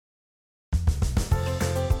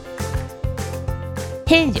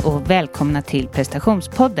Hej och välkomna till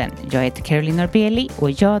Prestationspodden. Jag heter Caroline Norbeli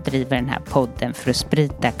och jag driver den här podden för att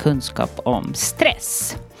sprida kunskap om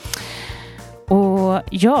stress. Och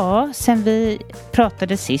ja, sen vi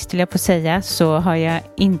pratade sist vill jag på säga så har jag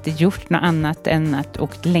inte gjort något annat än att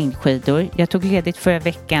åka längdskidor. Jag tog ledigt förra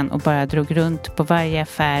veckan och bara drog runt på varje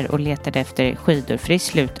affär och letade efter skidor för det är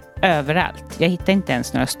slut överallt. Jag hittade inte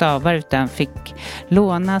ens några stavar utan fick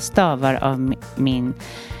låna stavar av min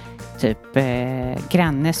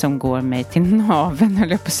granne som går mig till naveln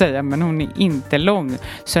höll jag på att säga, men hon är inte lång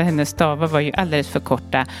så hennes stavar var ju alldeles för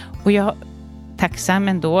korta och jag tacksam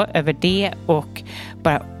ändå över det och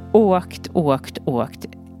bara åkt.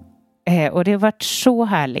 Och det har varit så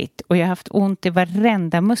härligt och jag har haft ont i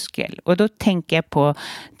varenda muskel. Och då tänker jag på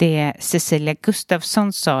det Cecilia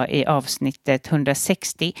Gustafsson sa i avsnittet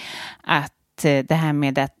 160. Att det här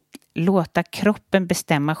med att låta kroppen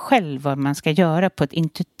bestämma själv vad man ska göra på ett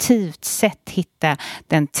intuitivt sätt. Hitta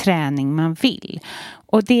den träning man vill.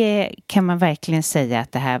 Och det kan man verkligen säga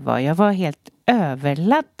att det här var. Jag var helt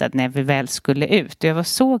överladdad när vi väl skulle ut. Och jag var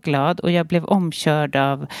så glad och jag blev omkörd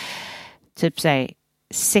av typ så här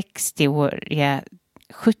 60-åriga,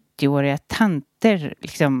 70-åriga tanter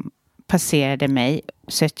liksom passerade mig.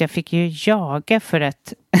 Så att jag fick ju jaga för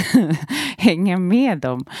att hänga med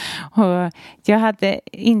dem. Och jag hade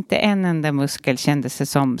inte en enda muskel kändes det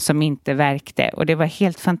som inte verkte. Och det var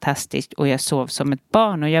helt fantastiskt och jag sov som ett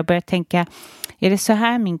barn. Och jag började tänka, är det så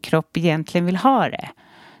här min kropp egentligen vill ha det?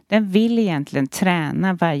 Den vill egentligen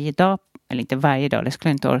träna varje dag. Eller inte varje dag, det skulle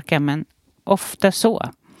jag inte orka. Men ofta så.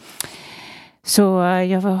 Så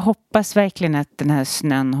jag hoppas verkligen att den här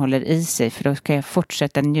snön håller i sig. För då ska jag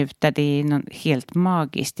fortsätta njuta. Det är något helt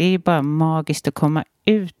magiskt. Det är ju bara magiskt att komma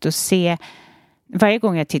ut och se. Varje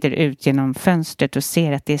gång jag tittar ut genom fönstret och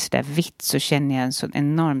ser att det är så där vitt så känner jag en sån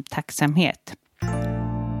enorm tacksamhet.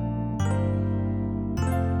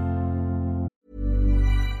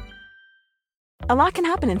 A lot can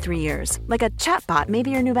happen in 3 years, like a chatbot may be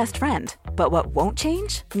your new best friend. But what won't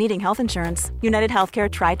change? Needing health insurance. United Healthcare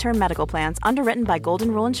Tri-Term Medical Plans, underwritten by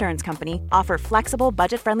Golden Rule Insurance Company, offer flexible,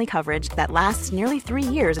 budget-friendly coverage that lasts nearly 3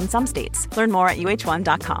 years in some states. Learn more at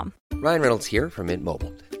uh1.com. Ryan Reynolds here from Mint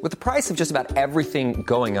Mobile. With the price of just about everything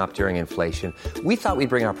going up during inflation, we thought we'd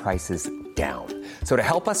bring our prices down. So to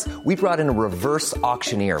help us, we brought in a reverse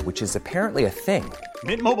auctioneer, which is apparently a thing.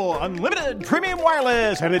 Mint Mobile Unlimited Premium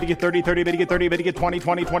Wireless. How to get 30, 30, bit to get 30, bit to get 20,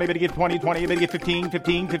 20, 20, bit to get 20, 20, bit to get 15,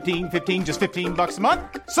 15, 15, 15, just $15 a month?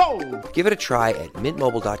 Sold! Give it a try at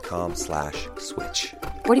mintmobile.com/switch.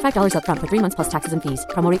 $45 up front for 3 months plus taxes and fees.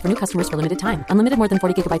 Promo rate for new customers for limited time. Unlimited more than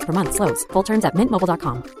 40 gigabytes per month. Slows full terms at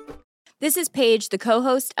mintmobile.com. This is Paige, the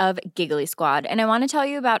co-host of Giggly Squad, and I want to tell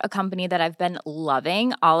you about a company that I've been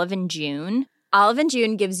loving, Olive & June. Olive &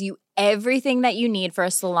 June gives you everything that you need for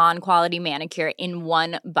a salon-quality manicure in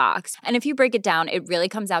one box. And if you break it down, it really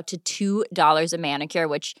comes out to $2 a manicure,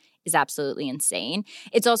 which is absolutely insane.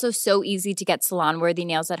 It's also so easy to get salon-worthy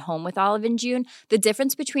nails at home with Olive & June. The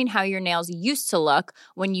difference between how your nails used to look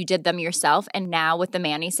when you did them yourself and now with the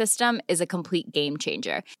Mani system is a complete game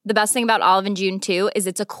changer. The best thing about Olive & June, too, is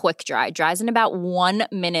it's a quick dry. Dries in about 1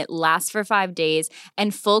 minute, lasts for 5 days,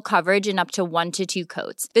 and full coverage in up to 1 to 2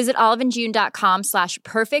 coats. Visit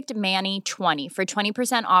oliveandjune.com/perfectmani20 for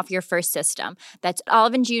 20% off your first system. That's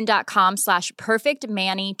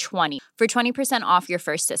oliveandjune.com/perfectmani20 for 20% off your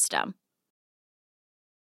first system.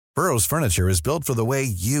 Burrow's furniture is built for the way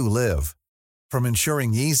you live. From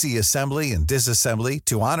ensuring easy assembly and disassembly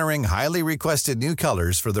to honoring highly requested new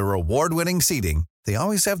colors for their award-winning seating, they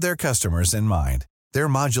always have their customers in mind. Their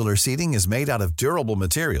modular seating is made out of durable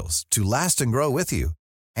materials to last and grow with you.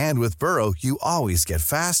 And with Burrow, you always get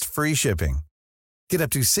fast, free shipping. Get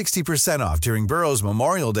up to 60% off during Burrow's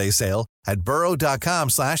Memorial Day sale at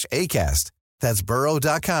burrow.com/ACAST. That's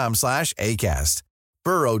burrow.com/ACAST.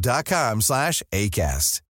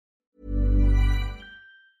 burrow.com/ACAST.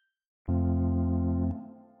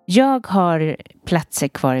 Jag har platser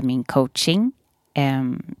kvar i min coaching.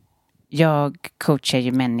 Jag coachar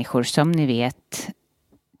ju människor som ni vet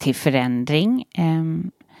till förändring.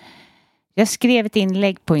 Jag skrev ett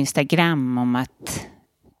inlägg på Instagram om att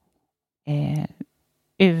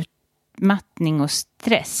utmattning och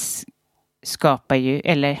stress skapar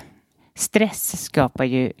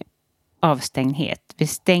ju avstängdhet. Vi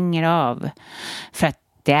stänger av för att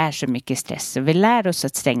det är så mycket stress. Och vi lär oss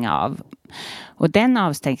att stänga av. Och den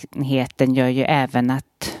avstängdheten gör ju även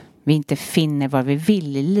att vi inte finner vad vi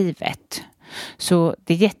vill i livet. Så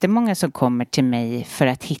det är jättemånga som kommer till mig för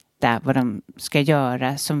att hitta vad de ska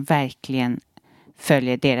göra som verkligen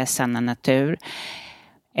följer deras sanna natur.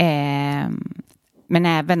 Men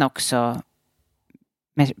även också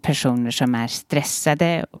med personer som är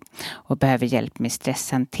stressade och behöver hjälp med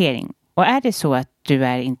stresshantering. Och är det så att du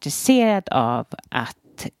är intresserad av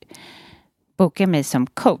att boka mig som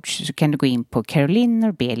coach så kan du gå in på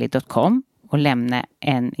carolinenorbeli.com och lämna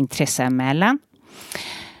en intresseanmälan.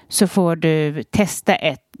 Så får du testa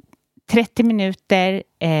 30 minuter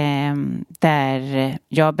där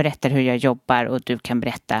jag berättar hur jag jobbar och du kan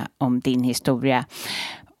berätta om din historia.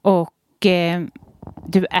 Och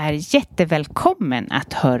du är jättevälkommen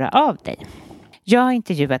att höra av dig. Jag har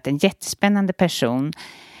intervjuat en jättespännande person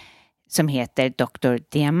som heter Dr.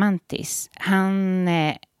 Diamantis. Han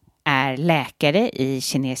är läkare i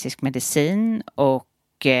kinesisk medicin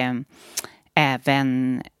och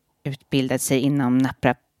även utbildat sig inom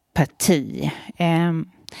naprapati.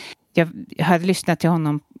 Jag hade lyssnat till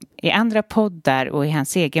honom i andra poddar och i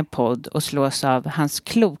hans egen podd och slås av hans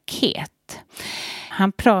klokhet.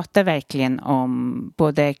 Han pratar verkligen om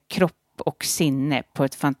både kropp och sinne på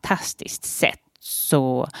ett fantastiskt sätt.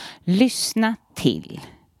 Så lyssna till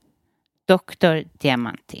Dr.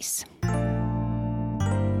 Diamantis.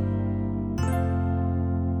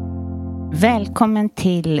 Välkommen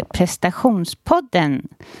till prestationspodden,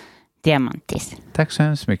 Diamantis. Tack så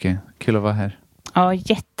hemskt mycket. Kul att vara här. Ja,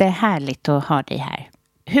 jättehärligt att ha dig här.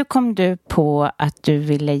 Hur kom du på att du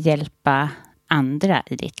ville hjälpa andra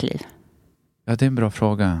i ditt liv? Ja, det är en bra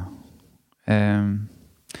fråga.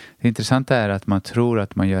 Det intressanta är att man tror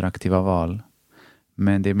att man gör aktiva val.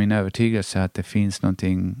 Men det är min övertygelse att det finns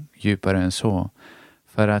någonting djupare än så.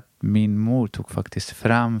 För att min mor tog faktiskt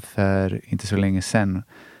fram för inte så länge sedan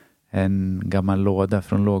en gammal låda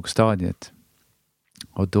från lågstadiet.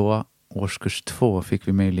 Och då, årskurs 2, fick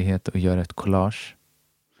vi möjlighet att göra ett collage.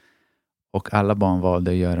 Och alla barn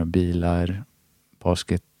valde att göra bilar,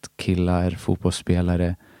 basketkillar,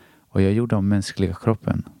 fotbollsspelare. Och jag gjorde om mänskliga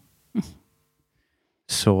kroppen.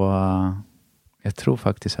 Så jag tror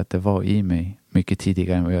faktiskt att det var i mig mycket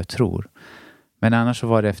tidigare än vad jag tror. Men annars så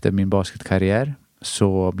var det efter min basketkarriär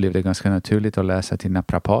så blev det ganska naturligt att läsa till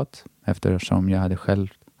naprapat. Eftersom jag hade själv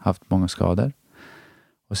haft många skador.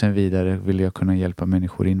 Och sen vidare ville jag kunna hjälpa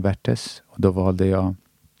människor invärtes. Och då valde jag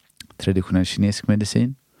traditionell kinesisk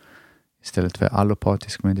medicin istället för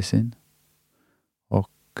allopatisk medicin.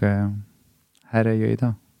 Och här är jag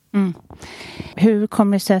idag. Mm. Hur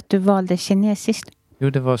kommer det sig att du valde kinesiskt? Jo,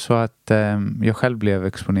 det var så att jag själv blev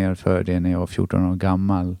exponerad för det när jag var 14 år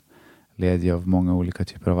gammal. Led jag av många olika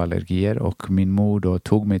typer av allergier. Och min mor då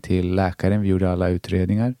tog mig till läkaren. Vi gjorde alla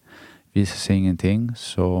utredningar. Visade sig ingenting.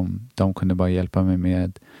 Så de kunde bara hjälpa mig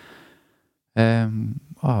med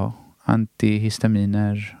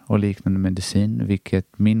antihistaminer och liknande medicin.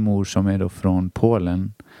 Vilket min mor som är då från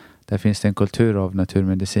Polen. Där finns det en kultur av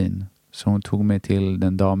naturmedicin. Så hon tog mig till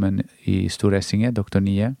den damen i Storessinge, Dr.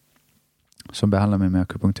 Nie. Som behandlar mig med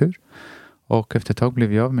akupunktur. Och efter ett tag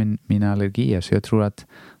blev jag av mina allergier. Så jag tror att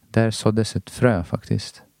där såddes ett frö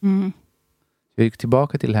faktiskt. Mm. Jag gick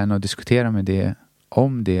tillbaka till henne och diskuterade med det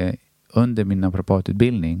om det under min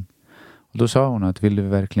naprapatutbildning. Och då sa hon att vill du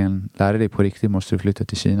verkligen lära dig på riktigt måste du flytta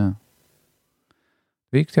till Kina.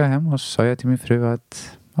 Då gick jag hem och så sa jag till min fru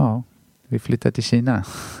att vi flyttar till Kina.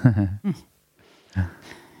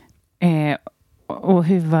 Och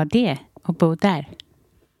hur var det att bo där?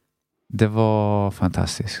 Det var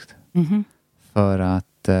fantastiskt. Mm-hmm. För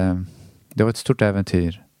att det var ett stort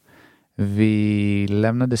äventyr. Vi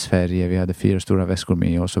lämnade Sverige. Vi hade 4 stora väskor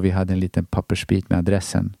med oss. Och vi hade en liten pappersbit med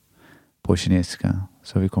adressen på kinesiska.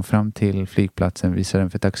 Så vi kom fram till flygplatsen. Visade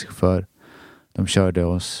den för taxichaufför. De körde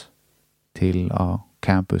oss till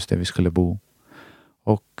campus där vi skulle bo.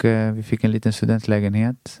 Och vi fick en liten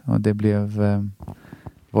studentlägenhet. Och det blev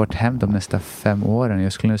vårt hem de nästa 5 åren.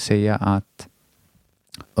 Jag skulle säga att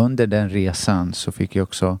under den resan så fick jag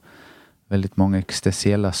också väldigt många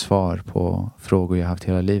existentiella svar på frågor jag haft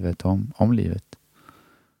hela livet om livet.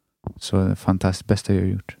 Så det fantastiskt bästa jag har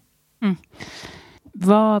gjort. Mm.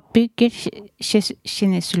 Vad bygger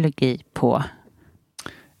kinesiologi på?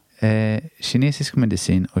 Kinesisk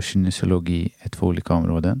medicin och kinesiologi är 2 olika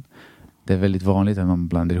områden. Det är väldigt vanligt att man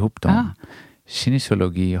blandar ihop dem.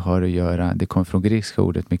 Kinesiologi har att göra, det kommer från grekiska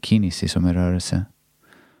ordet med kinesi som är rörelse.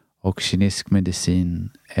 Och kinesisk medicin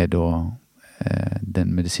är då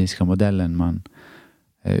den medicinska modellen man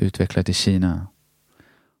utvecklat i Kina.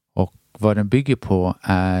 Och vad den bygger på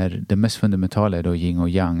är det mest fundamentala är då yin och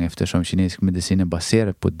yang eftersom kinesisk medicin är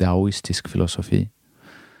baserad på daoistisk filosofi.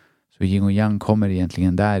 Så yin och yang kommer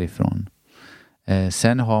egentligen därifrån.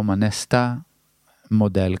 Sen har man nästa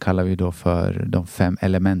modell kallar vi då för de 5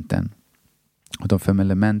 elementen. Och de 5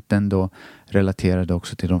 elementen då relaterade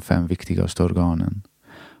också till de 5 viktigaste organen.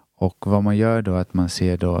 Och vad man gör då är att man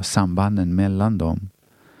ser då sambanden mellan dem.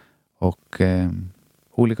 Och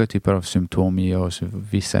olika typer av symptom ger oss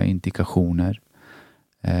vissa indikationer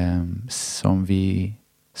som vi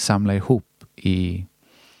samlar ihop i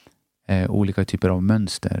olika typer av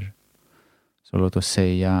mönster. Så låt oss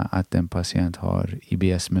säga att en patient har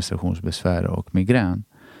IBS, menstruationsbesvär och migrän.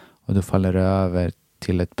 Och då faller det över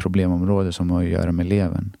till ett problemområde som har att göra med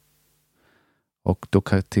levern. Och då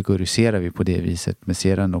kategoriserar vi på det viset. Men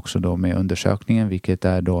sedan också då med undersökningen, vilket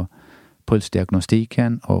är då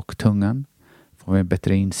pulsdiagnostiken och tungan. Får vi en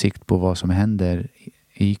bättre insikt på vad som händer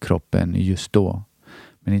i kroppen just då.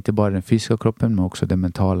 Men inte bara den fysiska kroppen, men också den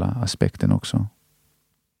mentala aspekten också.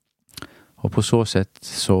 Och på så sätt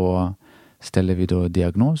så ställer vi då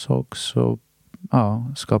diagnos och så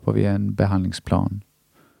skapar vi en behandlingsplan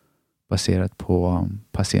baserat på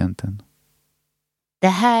patienten. Det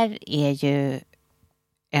här är ju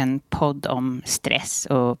en podd om stress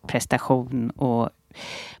och prestation, och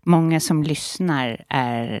många som lyssnar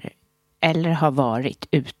är eller har varit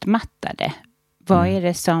utmattade. Vad är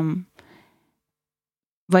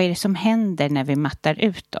det som händer när vi mattar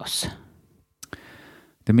ut oss?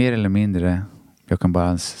 Det mer eller mindre, jag kan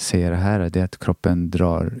bara säga det här, det är att kroppen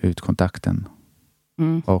drar ut kontakten.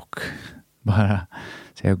 Och bara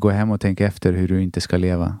säga, gå hem och tänk efter hur du inte ska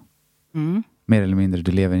leva. Mer eller mindre,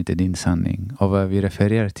 du lever inte din sanning. Och vad vi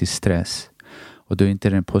refererar till stress, och då är inte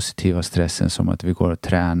den positiva stressen som att vi går och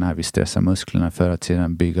tränar, vi stressar musklerna för att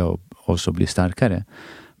sedan bygga oss och bli starkare.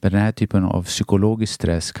 Men den här typen av psykologisk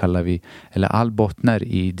stress kallar vi, eller all bottnar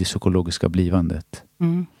i det psykologiska blivandet.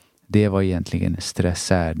 Det är vad egentligen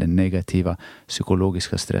stress är, den negativa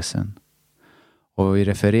psykologiska stressen. Och vad vi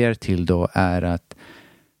refererar till då är att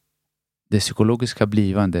det psykologiska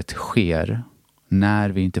blivandet sker när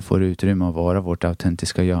vi inte får utrymme att vara vårt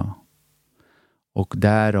autentiska jag. Och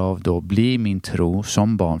därav då blir min tro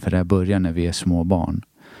som barn, för det börjar när vi är små barn.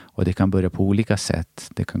 Och det kan börja på olika sätt.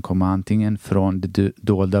 Det kan komma antingen från det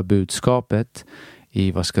dolda budskapet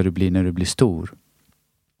i vad ska du bli när du blir stor.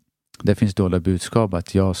 Det finns dolda budskap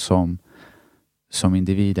att jag som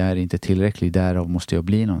individ är inte tillräcklig, därav måste jag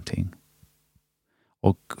bli någonting.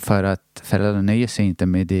 Och för att föräldrarna nöjer sig inte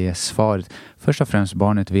med det svaret. Först och främst,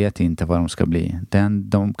 barnet vet inte vad de ska bli.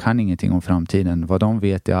 De kan ingenting om framtiden. Vad de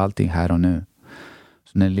vet är allting här och nu.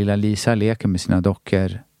 Så när lilla Lisa leker med sina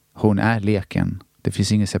dockor, hon är leken. Det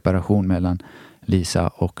finns ingen separation mellan Lisa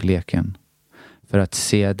och leken. För att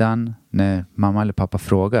sedan när mamma eller pappa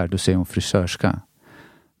frågar, då säger hon frisörska.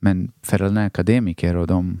 Men föräldrarna är akademiker och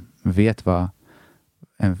de vet vad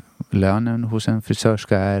lönen hos en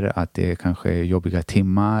frisörska är, att det kanske är jobbiga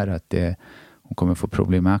timmar, att hon kommer få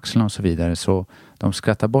problem med axlarna och så vidare. Så de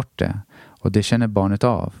skrattar bort det. Och det känner barnet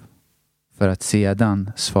av. För att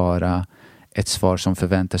sedan svara ett svar som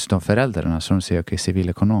förväntas av föräldrarna. Så de säger, okej,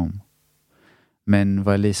 civilekonom. Men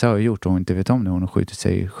vad Lisa har gjort, och hon inte vet om det, hon har skjutit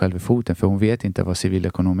sig själv i foten. För hon vet inte vad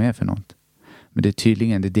civilekonom är för något. Men det är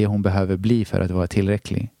tydligen det hon behöver bli för att vara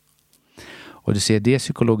tillräcklig. Och du ser det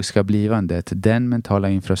psykologiska blivandet, den mentala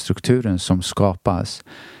infrastrukturen som skapas,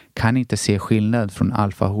 kan inte se skillnad från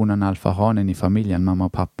alfahonan, alfahanen i familjen, mamma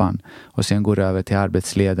och pappan. Och sen går över till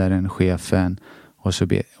arbetsledaren, chefen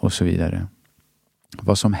och så vidare.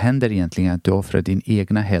 Vad som händer egentligen är att du offrar din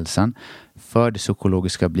egna hälsan för det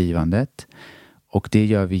psykologiska blivandet. Och det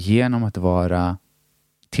gör vi genom att vara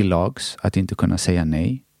till lags, att inte kunna säga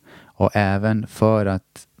nej. Och även för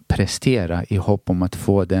att prestera i hopp om att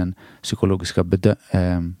få den psykologiska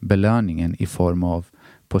belöningen i form av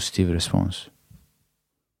positiv respons.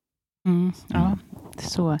 Ja,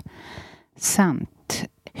 så sant.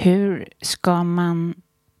 Hur ska man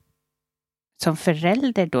som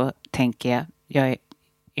förälder då, tänker jag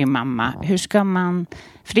är mamma, hur ska man,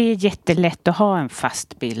 för det är jättelätt att ha en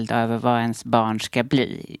fast bild över vad ens barn ska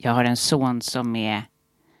bli. Jag har en son som är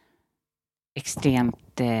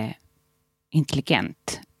extremt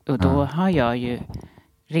intelligent. Och då har jag ju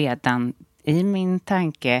redan i min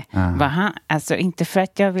tanke vad han, alltså inte för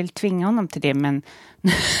att jag vill tvinga honom till det, men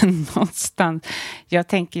någonstans, jag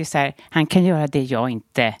tänker ju så här, han kan göra det jag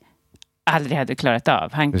inte aldrig hade klarat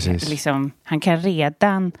av. Han kan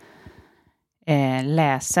redan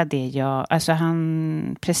läsa det jag, alltså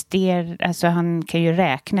han presterar, alltså han kan ju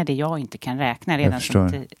räkna det jag inte kan räkna redan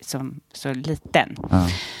som så liten.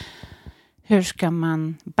 Hur ska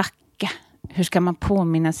man backa? Hur ska man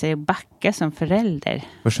påminna sig att backa som förälder?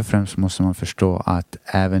 Först och främst måste man förstå att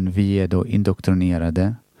även vi är då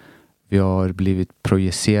indoktrinerade. Vi har blivit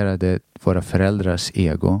projicerade, våra föräldrars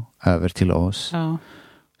ego, över till oss. Ja.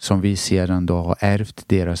 Som vi sedan då har ärvt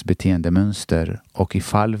deras beteendemönster. Och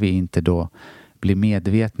ifall vi inte då blir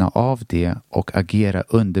medvetna av det och agera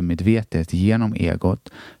undermedvetet genom egot,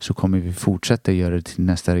 så kommer vi fortsätta göra det till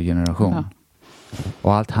nästa generation. Ja.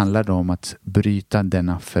 Och allt handlar då om att bryta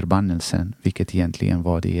denna förbannelsen, vilket egentligen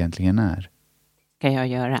vad det egentligen är. Ska jag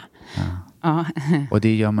göra? Ja. Och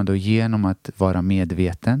det gör man då genom att vara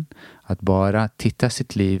medveten, att bara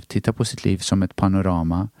titta på sitt liv som ett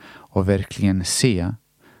panorama och verkligen se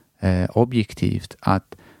objektivt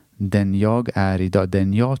att den jag är idag,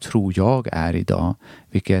 den jag tror jag är idag,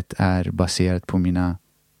 vilket är baserat på mina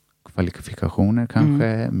kvalifikationer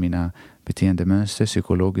kanske, mina beteendemönster,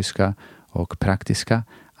 psykologiska och praktiska,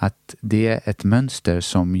 att det är ett mönster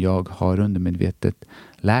som jag har undermedvetet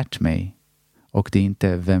lärt mig, och det är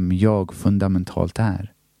inte vem jag fundamentalt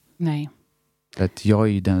är. Nej. Att jag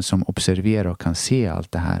är den som observerar och kan se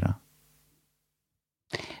allt det här.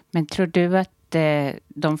 Men tror du att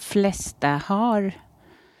de flesta har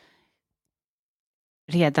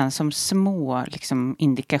redan som små liksom,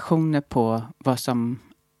 indikationer på vad som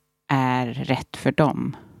är rätt för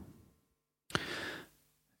dem?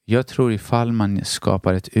 Jag tror ifall man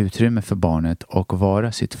skapar ett utrymme för barnet och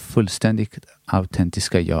vara sitt fullständigt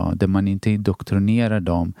autentiska jag, där man inte indoktrinerar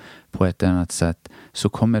dem på ett annat sätt, så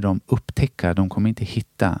kommer de upptäcka, de kommer inte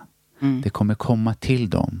hitta. Det kommer komma till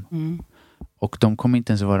dem. Och de kommer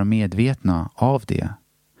inte ens vara medvetna av det.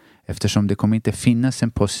 Eftersom det kommer inte finnas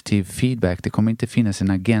en positiv feedback, det kommer inte finnas en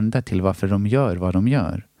agenda till varför de gör vad de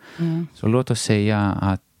gör. Så låt oss säga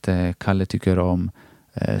att Kalle tycker om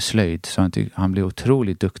slöjd, så han blir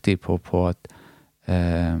otroligt duktig på att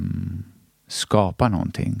skapa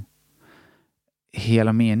någonting.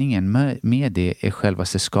 Hela meningen med det är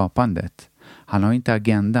självaste skapandet. Han har inte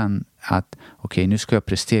agendan att okej, nu ska jag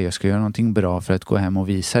prestera, jag ska göra någonting bra för att gå hem och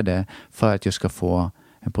visa det för att jag ska få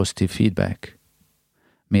en positiv feedback.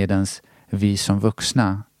 Medan vi som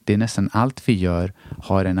vuxna, det är nästan allt vi gör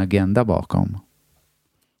har en agenda bakom.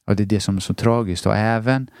 Och det är det som är så tragiskt. Och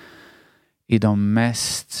även i de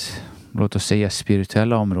mest, låt oss säga,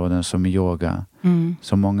 spirituella områden som yoga.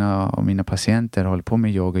 Så många av mina patienter håller på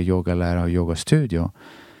med yoga, yogalärare och yogastudio.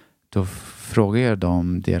 Då frågar jag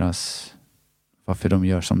dem varför de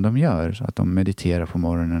gör som de gör. Att de mediterar på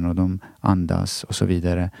morgonen och de andas och så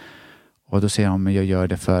vidare. Och då säger de att jag gör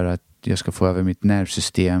det för att jag ska få över mitt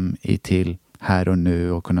nervsystem till här och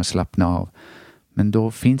nu och kunna slappna av. Men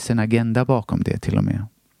då finns en agenda bakom det till och med.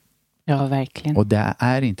 Ja, verkligen. Och det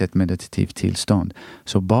är inte ett meditativt tillstånd.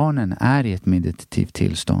 Så barnen är i ett meditativt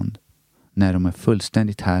tillstånd när de är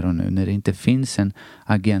fullständigt här och nu. När det inte finns en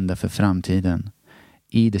agenda för framtiden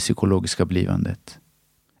i det psykologiska blivandet.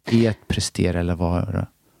 I att prestera eller vara.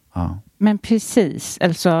 Ja. Men precis,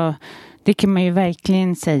 alltså det kan man ju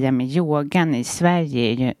verkligen säga med yogan i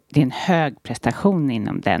Sverige. Det är en hög prestation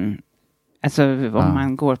inom den. Alltså om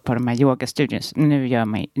man går på de här yogastudios. Nu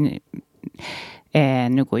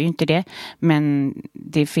går ju inte det. Men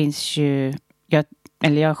det finns ju...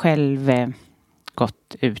 Jag har själv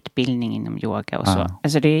gått utbildning inom yoga och så.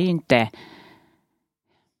 Alltså det är ju inte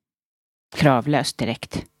kravlöst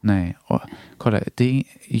direkt. Nej, och kolla,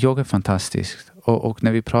 yoga är fantastiskt. Och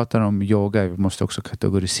när vi pratar om yoga, vi måste också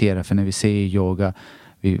kategorisera. För när vi säger yoga,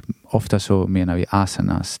 ofta så menar vi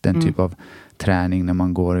asanas. Den typ av träning när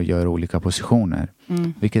man går och gör olika positioner.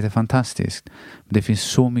 Vilket är fantastiskt. Men det finns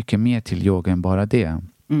så mycket mer till yoga än bara det.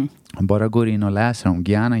 Om bara går in och läser om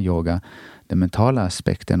jnana yoga, den mentala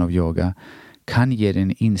aspekten av yoga, kan ge dig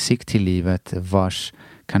en insikt till livet vars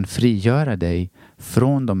kan frigöra dig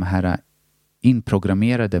från de här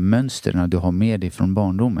inprogrammerade mönstren du har med dig från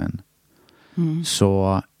barndomen.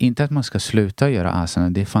 Så inte att man ska sluta göra asana,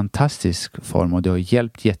 det är en fantastisk form och det har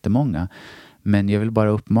hjälpt jättemånga. Men jag vill bara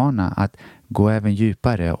uppmana att gå även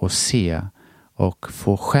djupare och se och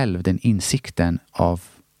få själv den insikten av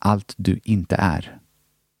allt du inte är.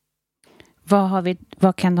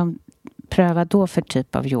 Vad kan de pröva då för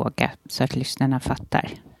typ av yoga så att lyssnarna fattar?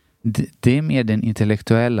 Det är mer den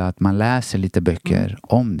intellektuella, att man läser lite böcker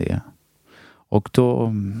om det. Och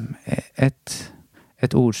då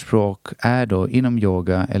ett ordspråk är då inom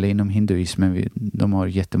yoga eller inom hinduismen, de har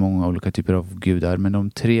jättemånga olika typer av gudar, men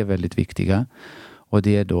de 3 är väldigt viktiga. Och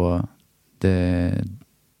det är då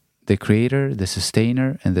the creator, the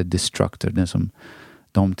sustainer and the destructor,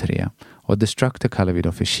 de 3. Och destructor kallar vi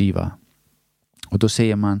då för Shiva. Och då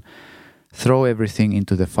säger man: throw everything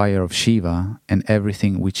into the fire of Shiva and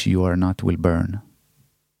everything which you are not will burn.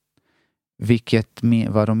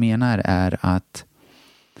 Vad de menar är att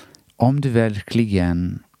om du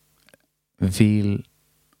verkligen vill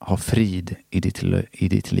ha frid i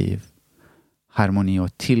ditt liv, harmoni,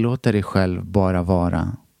 och tillåta dig själv bara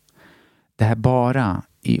vara. Det här bara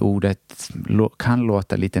i ordet kan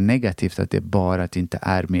låta lite negativt, att det är bara, att det inte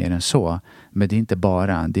är mer än så. Men det är inte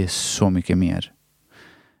bara, det är så mycket mer.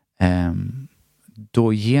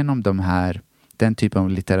 Då genom den typen av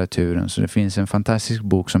litteraturen. Så det finns en fantastisk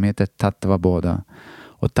bok som heter Tattva Bodha.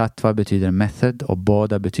 Och Tattva betyder method och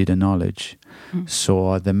Bodha betyder knowledge.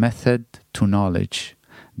 Så the method to knowledge.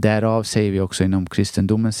 Därav säger vi också inom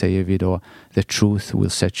kristendomen säger vi då the truth will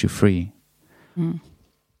set you free.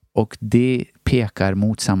 Och det pekar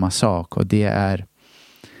mot samma sak, och det är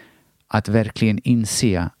att verkligen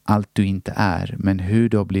inse allt du inte är, men hur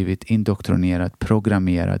du har blivit indoktrinerad,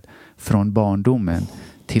 programmerad från barndomen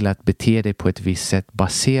till att bete dig på ett visst sätt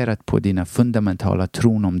baserat på dina fundamentala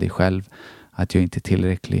tron om dig själv, att jag inte är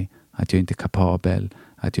tillräcklig, att jag inte är kapabel,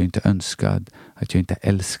 att jag inte är önskad, att jag inte är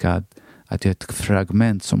älskad, att jag är ett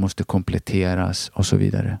fragment som måste kompletteras och så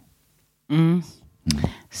vidare.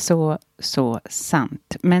 Så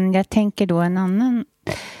sant. Men jag tänker då en annan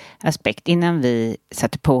aspekt. Innan vi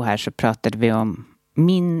satte på här så pratade vi om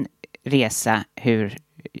min resa, hur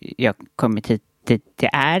jag kommit hit dit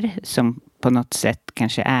jag är, som på något sätt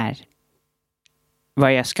kanske är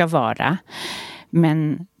vad jag ska vara.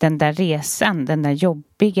 Men den där resan, den där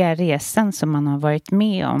jobbiga resan som man har varit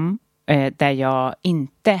med om, där jag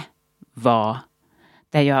inte var,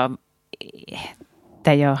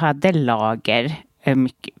 där jag hade lager,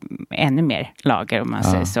 mycket, ännu mer lager om man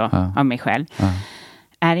säger så, av mig själv.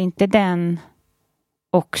 Är inte den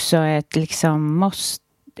också ett liksom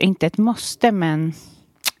inte ett måste, men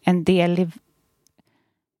en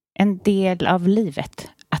del av livet?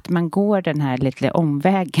 Att man går den här lite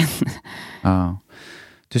omvägen. Ja.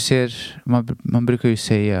 Du ser, man brukar ju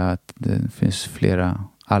säga att det finns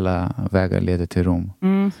alla vägar leder till Rom.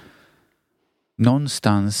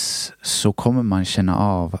 Någonstans så kommer man känna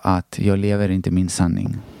av att jag lever inte min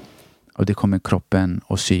sanning. Och det kommer kroppen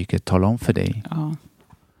och psyket tala om för dig. Ja.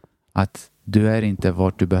 Att du är inte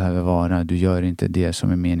vart du behöver vara. Du gör inte det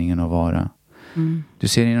som är meningen att vara. Du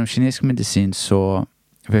ser inom kinesisk medicin så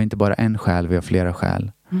vi har inte bara en själ, vi har flera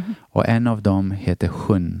själ. Och en av dem heter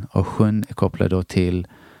Shun. Och Shun är kopplad då till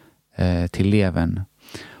levern.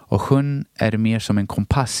 Och Shun är mer som en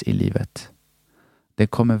kompass i livet. Det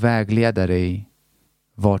kommer vägleda dig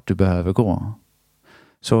vart du behöver gå.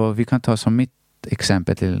 Så vi kan ta som mitt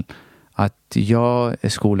exempel till att jag är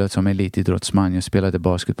skolad som elitidrottsman. Jag spelade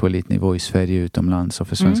basket på elitnivå i Sverige, utomlands och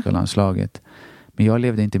för svenska landslaget. Men jag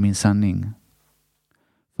levde inte min sanning.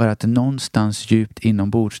 För att någonstans djupt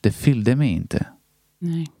inombords, det fyllde mig inte.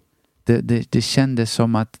 Nej. Det kändes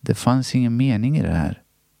som att det fanns ingen mening i det här.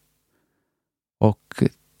 Och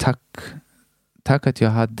tack att jag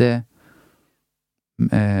hade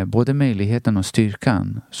både möjligheten och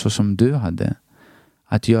styrkan, så som du hade,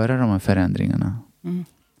 att göra de här förändringarna.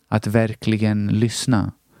 Att verkligen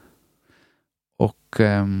lyssna och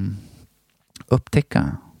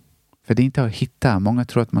upptäcka. För det är inte att hitta. Många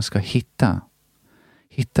tror att man ska hitta.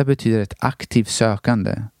 Hitta betyder ett aktivt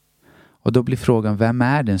sökande. Och då blir frågan, vem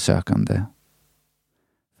är den sökande?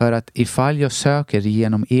 För att ifall jag söker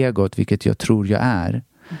genom egot, vilket jag tror jag är,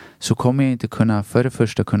 så kommer jag inte för det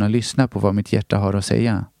första kunna lyssna på vad mitt hjärta har att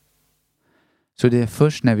säga. Så det är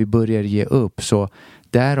först när vi börjar ge upp. Så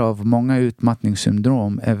därav många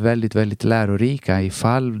utmattningssyndrom är väldigt, väldigt lärorika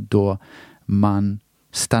ifall då man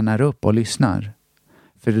stannar upp och lyssnar.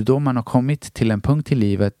 För det är då man har kommit till en punkt i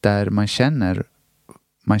livet där man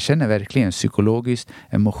känner verkligen psykologiskt,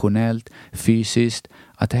 emotionellt, fysiskt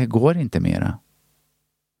att det här går inte mera.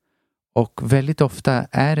 Och väldigt ofta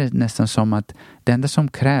är det nästan som att det enda som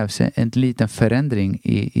krävs är en liten förändring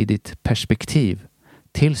i ditt perspektiv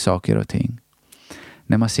till saker och ting.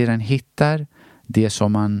 När man sedan hittar det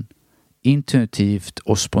som man intuitivt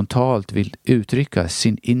och spontant vill uttrycka,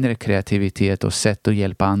 sin inre kreativitet och sätt att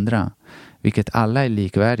hjälpa andra, vilket alla är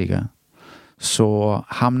likvärdiga, så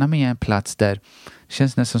hamnar man i en plats där det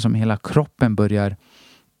känns nästan som hela kroppen börjar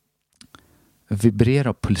vibrera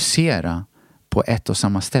och pulsera på ett och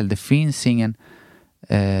samma ställe. Det finns ingen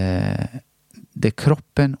där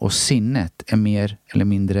kroppen och sinnet är mer eller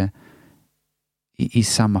mindre i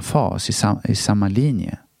samma fas, i samma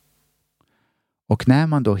linje. Och när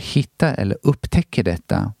man då hittar eller upptäcker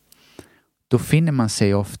detta, då finner man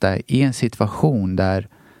sig ofta i en situation där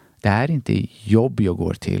det är inte jobb jag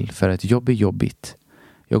går till, för att jobb är jobbigt.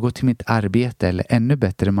 Jag går till mitt arbete, eller ännu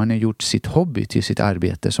bättre, man har gjort sitt hobby till sitt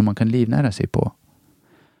arbete som man kan livnära sig på.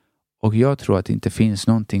 Och jag tror att det inte finns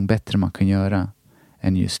någonting bättre man kan göra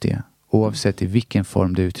än just det. Oavsett i vilken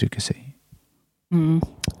form det uttrycker sig.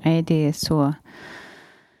 Nej, det är så.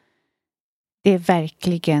 Det är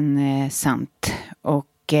verkligen sant.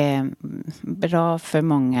 Och bra för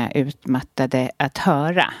många utmattade att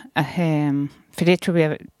höra. För det tror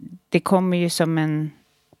jag, det kommer ju som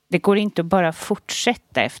det går inte att bara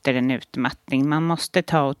fortsätta efter en utmattning. Man måste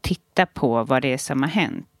ta och titta på vad det är som har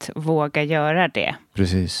hänt. Våga göra det.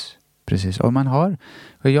 Precis. Precis.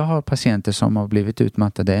 Och jag har patienter som har blivit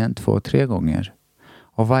utmattade 1, 2, 3 gånger.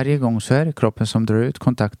 Och varje gång så är det kroppen som drar ut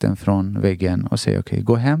kontakten från väggen och säger okej,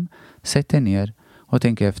 gå hem, sätt dig ner och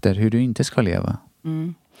tänk efter hur du inte ska leva.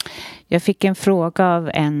 Mm. Jag fick en fråga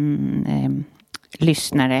av en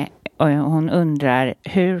lyssnare och hon undrar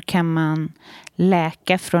hur kan man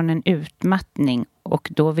läka från en utmattning,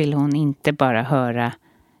 och då vill hon inte bara höra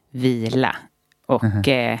vila och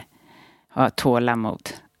ha tålamod.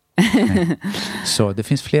 Så det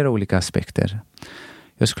finns flera olika aspekter.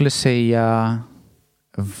 Jag skulle säga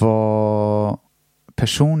vad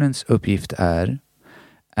personens uppgift är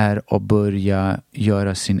att börja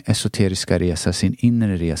göra sin esoteriska resa, sin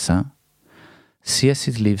inre resa. Se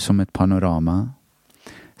sitt liv som ett panorama.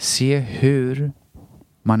 Se hur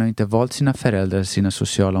man har inte valt sina föräldrar, sina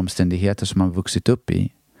sociala omständigheter som man vuxit upp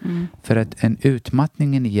i. För att en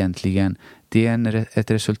utmattning egentligen, det är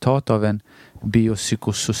ett resultat av en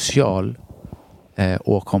biopsykosocial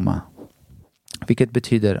åkomma. Vilket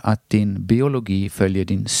betyder att din biologi följer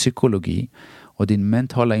din psykologi och din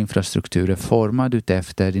mentala infrastruktur är formad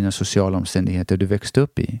utefter dina sociala omständigheter du växte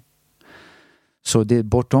upp i. Så det är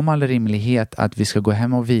bortom all rimlighet att vi ska gå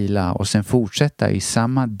hem och vila och sen fortsätta i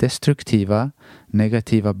samma destruktiva,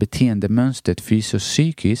 negativa beteendemönstret fysiskt och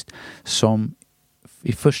psykiskt som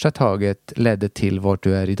i första taget ledde till vart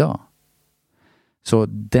du är idag. Så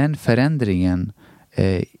den förändringen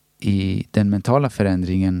i den mentala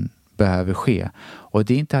förändringen behöver ske. Och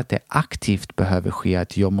det är inte att det aktivt behöver ske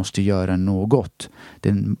att jag måste göra något.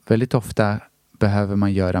 Väldigt ofta behöver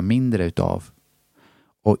man göra mindre utav.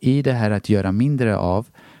 Och i det här att göra mindre av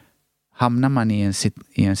hamnar man i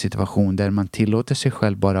en situation där man tillåter sig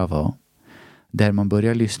själv bara vara. Där man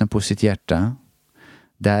börjar lyssna på sitt hjärta.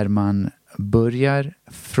 Där man börjar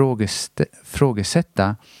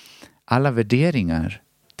frågesätta alla värderingar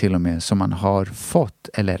till och med som man har fått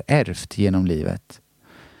eller ärvt genom livet.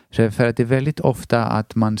 För att det är väldigt ofta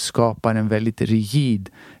att man skapar en väldigt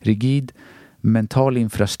rigid mental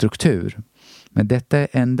infrastruktur. Men detta är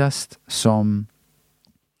endast som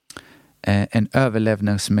en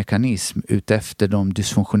överlevnadsmekanism utefter de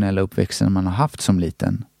dysfunktionella uppväxterna man har haft som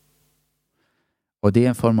liten. Och det är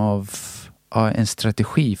en form av en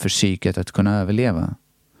strategi för psyket att kunna överleva.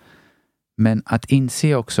 Men att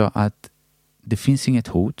inse också att det finns inget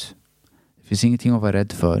hot. Det finns ingenting att vara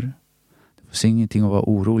rädd för. Det finns ingenting att vara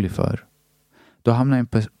orolig för. Då hamnar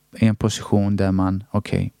jag i en position där man,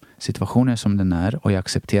 situationen är som den är och jag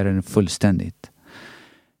accepterar den fullständigt.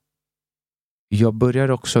 Jag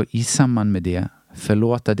börjar också i samband med det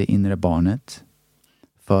förlåta det inre barnet.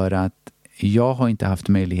 För att jag har inte haft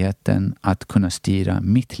möjligheten att kunna styra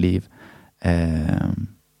mitt liv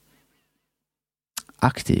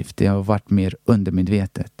aktivt. Det har varit mer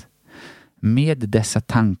undermedvetet. Med dessa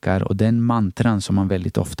tankar och den mantran som man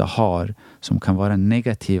väldigt ofta har, som kan vara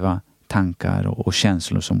negativa tankar och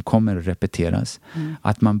känslor som kommer att repeteras.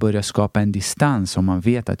 Att man börjar skapa en distans och man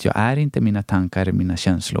vet att jag är inte mina tankar eller mina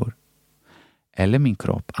känslor. Eller min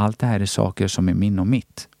kropp. Allt det här är saker som är min och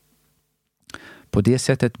mitt. På det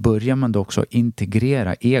sättet börjar man då också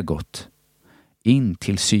integrera egot in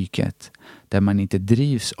till psyket. Där man inte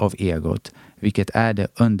drivs av egot. Vilket är det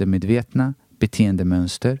undermedvetna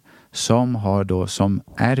beteendemönster som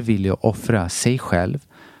är villig att offra sig själv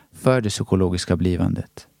för det psykologiska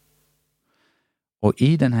blivandet. Och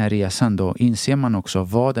i den här resan då inser man också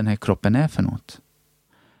vad den här kroppen är för något.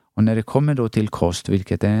 Och när det kommer då till kost,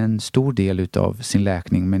 vilket är en stor del utav sin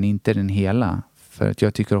läkning men inte den hela. För att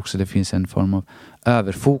jag tycker också det finns en form av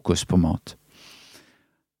överfokus på mat.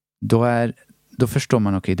 Då förstår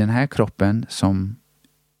man, den här kroppen som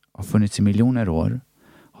har funnits i miljoner år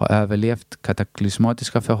har överlevt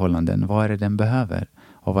kataklysmatiska förhållanden. Vad är det den behöver?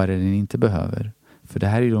 Och vad är det den inte behöver? För det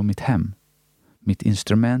här är då mitt hem. Mitt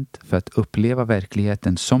instrument för att uppleva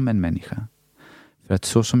verkligheten som en människa. För att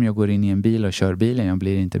så som jag går in i en bil och kör bilen, jag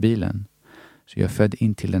blir inte bilen. Så jag är född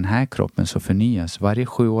in till den här kroppen så förnyas. Varje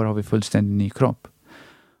 7 år har vi fullständigt ny kropp.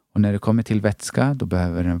 Och när det kommer till vätska, då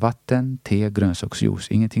behöver den vatten, te,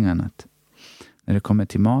 grönsaksjuice, ingenting annat. När det kommer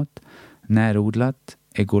till mat, närodlat,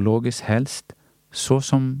 ekologiskt helst, så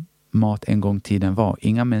som mat en gång tiden var.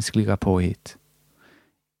 Inga mänskliga påhitt.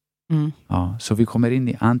 Ja, så vi kommer in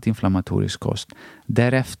i antiinflammatorisk kost.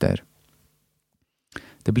 Därefter,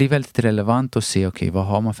 det blir väldigt relevant att se, vad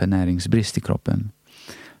har man för näringsbrist i kroppen?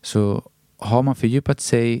 Så har man fördjupat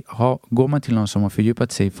sig, går man till någon som har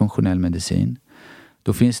fördjupat sig i funktionell medicin,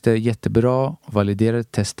 då finns det jättebra validerade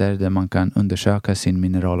tester där man kan undersöka sin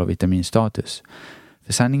mineral- och vitaminstatus.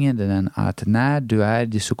 För sanningen är den att när du är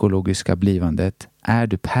det psykologiska blivandet är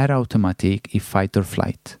du per automatik i fight or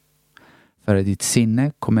flight. För att ditt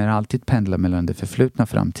sinne kommer alltid pendla mellan det förflutna och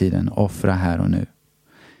framtiden, offra här och nu.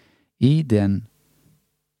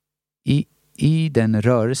 I den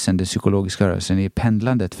rörelsen, den psykologiska rörelsen, i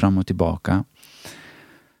pendlandet fram och tillbaka,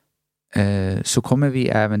 så kommer vi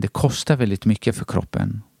även, det kostar väldigt mycket för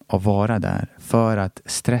kroppen att vara där, för att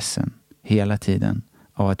stressen hela tiden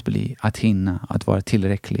av att hinna, att vara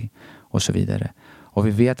tillräcklig och så vidare. Och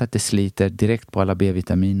vi vet att det sliter direkt på alla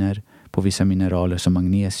B-vitaminer, på vissa mineraler som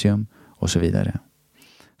magnesium och så vidare.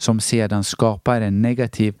 Som sedan skapar en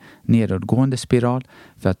negativ nedåtgående spiral,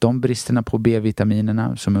 för att de bristerna på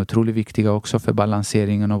B-vitaminerna, som är otroligt viktiga också för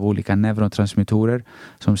balanseringen av olika neurotransmittorer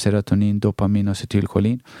som serotonin, dopamin och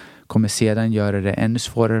acetylkolin, kommer sedan göra det ännu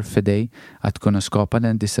svårare för dig att kunna skapa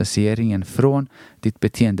den distanseringen från ditt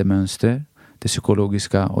beteendemönster, det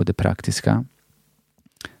psykologiska och det praktiska,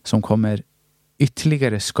 som kommer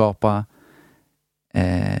ytterligare skapa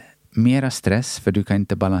mera stress, för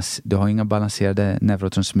du har inga balanserade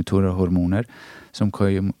neurotransmittorer och hormoner som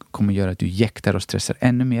kommer göra att du jäktar och stressar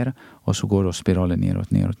ännu mer, och så går då spiralen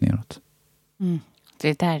neråt.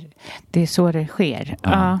 Det är så det sker.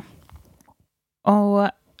 Ja. Och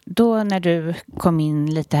då när du kom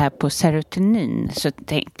in lite här på serotonin, så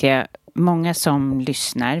tänkte jag, många som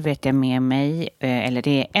lyssnar, vet jag med mig, eller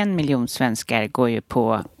det är 1 miljon svenskar går ju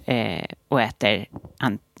på och äter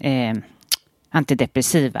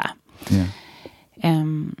antidepressiva. Yeah.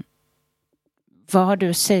 Vad har du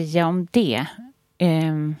att säga om det?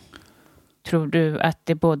 Tror du att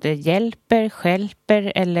det både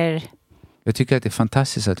stjälper eller? Jag tycker att det är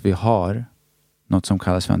fantastiskt att vi har något som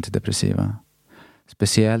kallas för antidepressiva.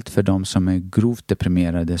 Speciellt för de som är grovt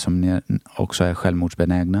deprimerade, som också är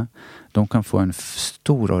självmordsbenägna. De kan få en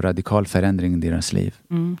stor och radikal förändring i deras liv.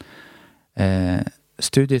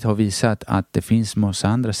 Studiet har visat att det finns massa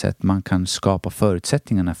andra sätt man kan skapa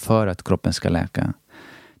förutsättningarna för att kroppen ska läka.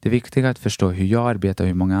 Det viktiga att förstå hur jag arbetar och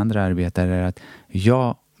hur många andra arbetar är att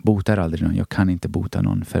jag botar aldrig någon. Jag kan inte bota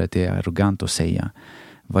någon, för att det är arrogant att säga.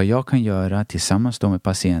 Vad jag kan göra tillsammans då med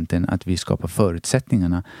patienten, att vi skapar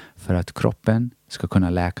förutsättningarna för att kroppen ska kunna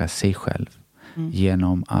läka sig själv.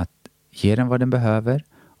 Genom att ge den vad den behöver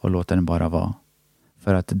och låta den bara vara.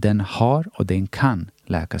 För att den har och den kan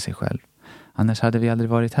läka sig själv. Annars hade vi aldrig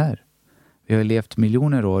varit här. Vi har levt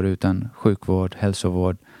miljoner år utan sjukvård,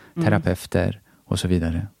 hälsovård, terapeuter och så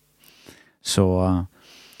vidare. Så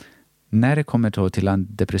när det kommer då till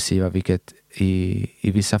antidepressiva, vilket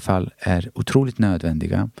i vissa fall är otroligt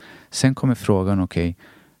nödvändiga, sen kommer frågan, okej,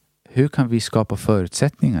 hur kan vi skapa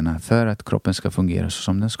förutsättningarna för att kroppen ska fungera så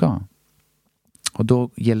som den ska? Och då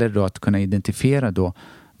gäller det då att kunna identifiera då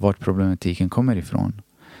vart problematiken kommer ifrån.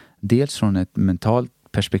 Dels från ett mentalt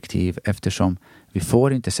perspektiv, eftersom vi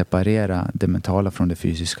får inte separera det mentala från det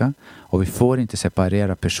fysiska, och vi får inte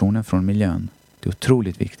separera personen från miljön. Det är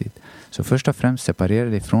otroligt viktigt. Så först och främst separera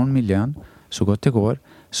det från miljön så gott det går,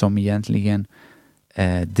 som egentligen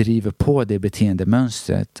driver på det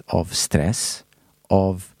beteendemönstret av stress,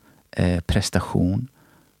 av prestation,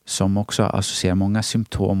 som också associerar många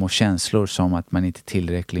symptom och känslor, som att man inte är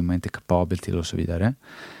tillräcklig, man är inte kapabel till och så vidare.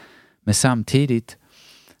 Men samtidigt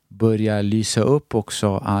börjar lysa upp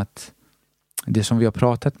också att det som vi har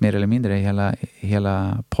pratat mer eller mindre i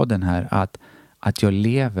hela podden här, att jag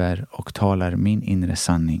lever och talar min inre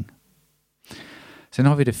sanning. Sen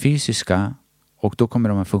har vi det fysiska, och då kommer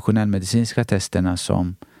de här funktionell-medicinska testerna,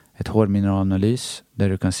 som ett hårmineralanalys där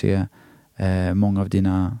du kan se många av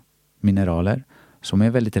dina mineraler som är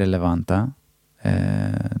väldigt relevanta,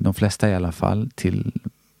 de flesta i alla fall,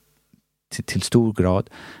 till stor grad.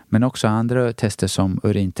 Men också andra tester som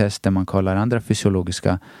urintest, där man kollar andra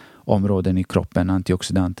fysiologiska områden i kroppen,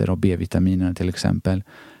 antioxidanter och B-vitaminer till exempel,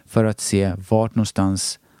 för att se vart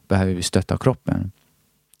någonstans behöver vi stötta kroppen.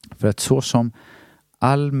 För att så som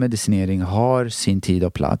all medicinering har sin tid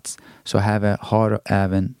och plats, så har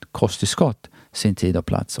även kosttillskott sin tid och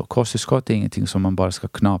plats. Och kosttillskott är ingenting som man bara ska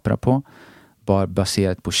knapra på, bara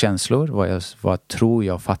baserat på känslor, vad tror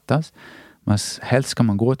jag fattas. Men helst ska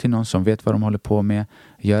man gå till någon som vet vad de håller på med,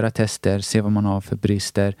 göra tester, se vad man har för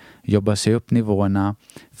brister, jobba sig upp nivåerna,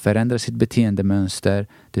 förändra sitt beteendemönster,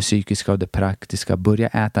 det psykiska och det praktiska, börja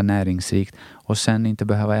äta näringsrikt och sen inte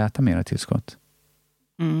behöva äta mera tillskott.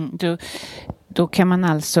 Då kan man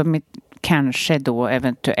alltså kanske då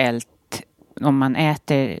eventuellt, om man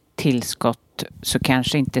äter tillskott, så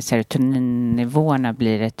kanske inte serotoninnivåerna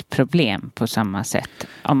blir ett problem på samma sätt.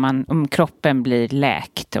 Om kroppen blir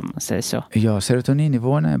läkt, om man säger så. Ja,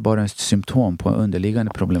 serotoninnivåerna är bara ett symptom på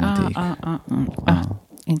underliggande problematik.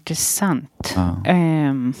 Intressant.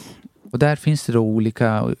 Och där finns det då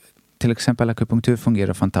olika, till exempel akupunktur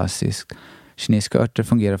fungerar fantastiskt. Kinesiska örter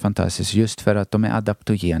fungerar fantastiskt just för att de är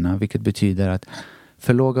adaptogena, vilket betyder att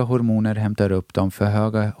för låga hormoner hämtar upp dem, för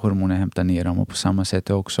höga hormoner hämtar ner dem, och på samma sätt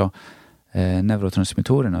är också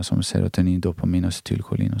neurotransmittorerna som serotonin, dopamin och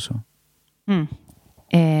acetylkolin och så.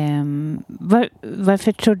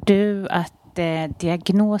 Varför tror du att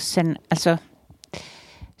diagnosen, alltså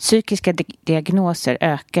psykiska diagnoser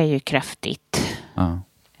ökar ju kraftigt? Ja.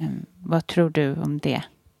 Vad tror du om det?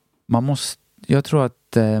 Jag tror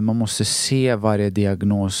att man måste se varje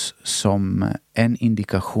diagnos som en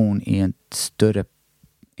indikation i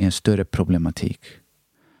en större problematik.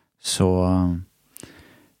 Så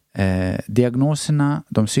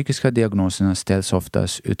de psykiska diagnoserna ställs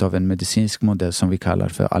oftast utav en medicinsk modell som vi kallar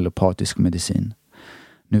för allopatisk medicin.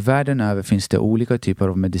 Nu världen över finns det olika typer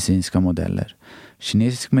av medicinska modeller.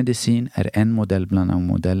 Kinesisk medicin är en modell bland andra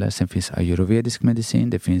modeller. Sen finns ayurvedisk medicin,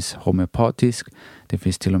 det finns homeopatisk, det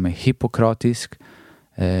finns till och med hippokratisk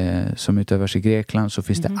som utövas i Grekland, så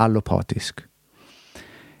finns det allopatisk.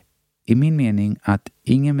 I min mening att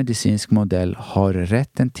ingen medicinsk modell har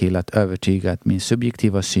rätten till att övertyga att min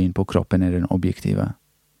subjektiva syn på kroppen är den objektiva.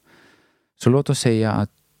 Så låt oss säga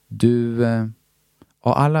att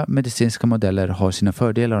och alla medicinska modeller har sina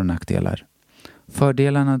fördelar och nackdelar.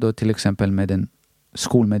 Fördelarna då till exempel med den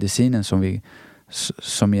skolmedicinen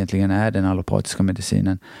som egentligen är den allopatiska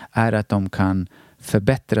medicinen är att de kan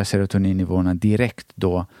förbättra serotoninnivåerna direkt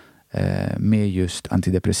då med just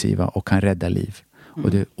antidepressiva och kan rädda liv.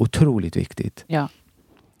 Och det är otroligt viktigt. Ja.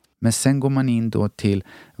 Men sen går man in då till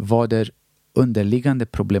vad är underliggande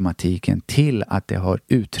problematiken till att det har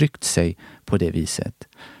uttryckt sig på det viset.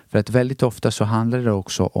 För att väldigt ofta så handlar det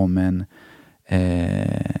också om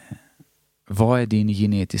vad är din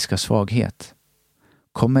genetiska svaghet?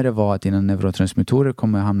 Kommer det vara att dina neurotransmittorer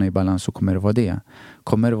kommer hamna i balans, så kommer det vara det.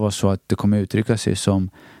 Kommer det vara så att det kommer uttrycka sig som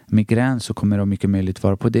migrän, så kommer det mycket möjligt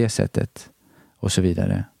vara på det sättet. Och så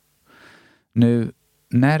vidare. Nu,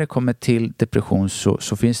 när det kommer till depression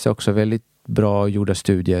så finns det också väldigt bra gjorda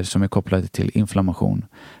studier som är kopplade till inflammation.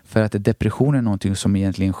 För att depression är någonting som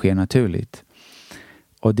egentligen sker naturligt.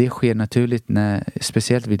 Och det sker naturligt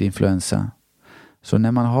speciellt vid influensa. Så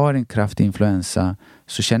när man har en kraftig influensa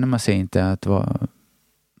så känner man sig inte att vara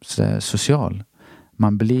social.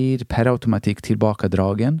 Man blir per automatik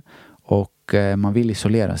tillbakadragen och man vill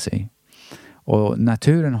isolera sig. Och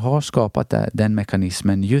naturen har skapat den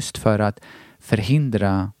mekanismen just för att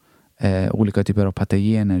förhindra olika typer av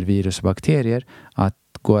patogener, virus och bakterier att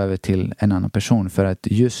gå över till en annan person. För att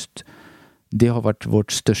just det har varit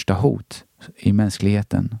vårt största hot i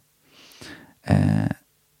mänskligheten.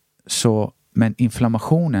 Men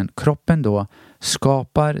inflammationen, kroppen då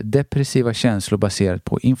skapar depressiva känslor baserat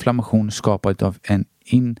på inflammation skapad av en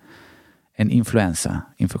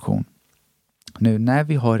influensainfektion. Nu när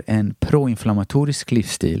vi har en proinflammatorisk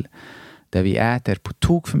livsstil där vi äter på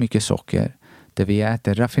tok för mycket socker, där vi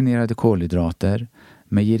äter raffinerade kolhydrater,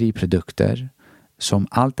 mejeriprodukter, som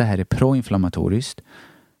allt det här är proinflammatoriskt,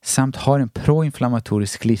 samt har en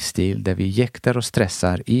proinflammatorisk livsstil där vi jäktar och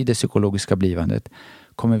stressar i det psykologiska blivandet,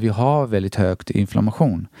 kommer vi ha väldigt högt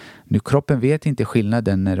inflammation. Nu kroppen vet inte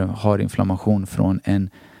skillnaden när de har inflammation från en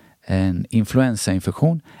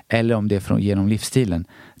influensainfektion eller om det är genom livsstilen.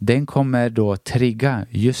 Den kommer då trigga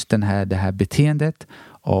just det här beteendet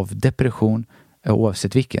av depression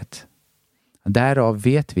oavsett vilket. Därav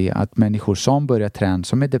vet vi att människor som börjar träna,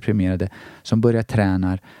 som är deprimerade, som börjar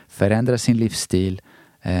träna, förändrar sin livsstil,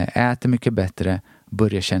 äter mycket bättre,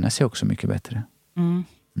 börjar känna sig också mycket bättre.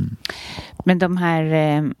 Men de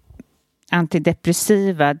här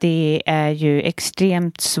antidepressiva, det är ju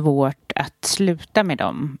extremt svårt att sluta med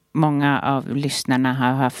dem. Många av lyssnarna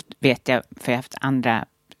har haft, vet jag, för jag har haft andra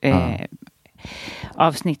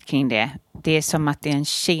avsnitt kring det. Det är som att det är en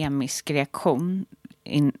kemisk reaktion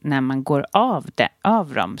när man går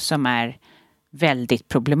av dem som är väldigt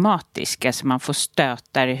problematisk. Alltså man får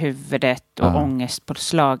stötar i huvudet och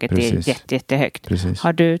ångestpåslaget är jättehögt. Precis.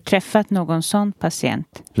 Har du träffat någon sån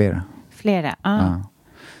patient? Flera? Ja.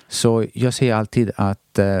 Så jag säger alltid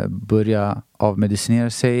att börja avmedicinera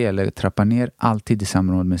sig eller trappa ner alltid i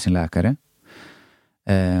samråd med sin läkare.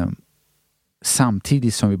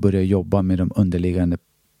 Samtidigt som vi börjar jobba med de underliggande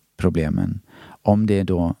problemen. Om det är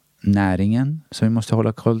då näringen som vi måste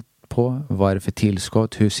hålla koll på. Vad är det för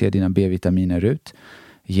tillskott? Hur ser dina B-vitaminer ut?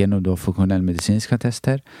 Genom då funktionell medicinska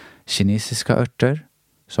tester. Kinesiska örter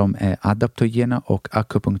som är adaptogena och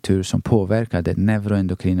akupunktur som påverkar det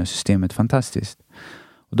neuroendokrina systemet fantastiskt.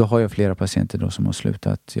 Och då har jag flera patienter då som har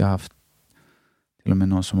slutat. Jag har haft till och med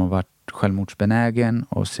någon som har varit självmordsbenägen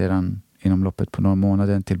och sedan inom loppet på några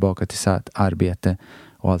månader tillbaka till sitt arbete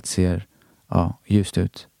och allt ser ljust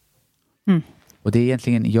ut. Och det är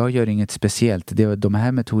egentligen, jag gör inget speciellt. De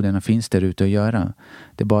här metoderna finns där ute att göra.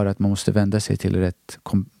 Det är bara att man måste vända sig till rätt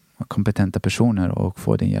kompetenta personer och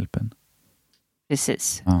få den hjälpen.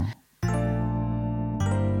 Precis. Ja.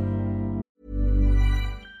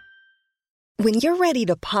 When you're ready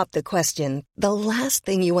to pop the question, the last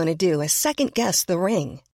thing you want to do is second guess the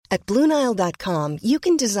ring. At BlueNile.com, you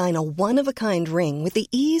can design a one-of-a-kind ring with the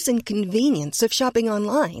ease and convenience of shopping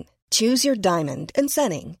online. Choose your diamond and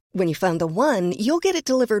setting. When you find the one, you'll get it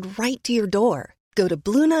delivered right to your door. Go to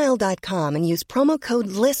BlueNile.com and use promo code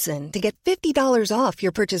LISTEN to get $50 off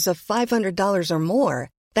your purchase of $500 or more.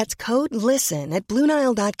 That's code LISTEN at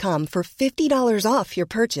BlueNile.com for $50 off your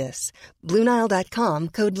purchase. BlueNile.com,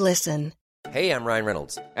 code LISTEN. Hey, I'm Ryan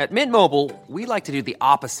Reynolds. At Mint Mobile, we like to do the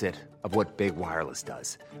opposite of what Big Wireless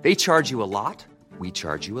does. They charge you a lot, we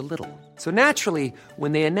charge you a little. So naturally,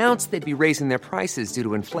 when they announced they'd be raising their prices due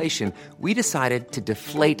to inflation, we decided to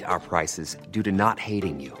deflate our prices due to not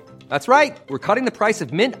hating you. That's right. We're cutting the price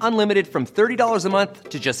of Mint Unlimited from $30 a month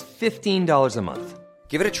to just $15 a month.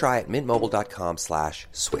 Give it a try at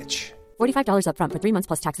mintmobile.com/switch. $45 up front for 3 months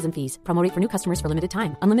plus taxes and fees. Promo rate for new customers for limited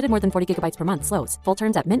time. Unlimited more than 40 gigabytes per month. Slows full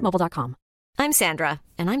terms at mintmobile.com. I'm Sandra,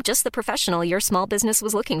 and I'm just the professional your small business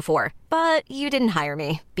was looking for. But you didn't hire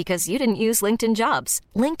me because you didn't use LinkedIn Jobs.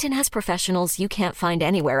 LinkedIn has professionals you can't find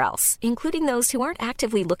anywhere else, including those who aren't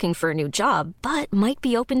actively looking for a new job, but might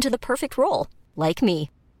be open to the perfect role, like me.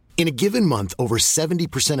 In a given month, over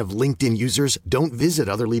 70% of LinkedIn users don't visit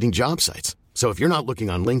other leading job sites. So if you're not looking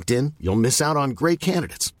on LinkedIn, you'll miss out on great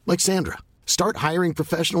candidates like Sandra. Start hiring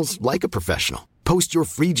professionals like a professional. Post your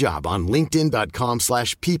free job on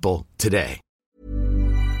linkedin.com/people today.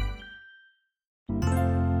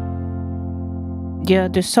 Ja,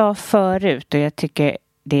 du sa förut och jag tycker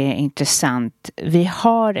det är intressant. Vi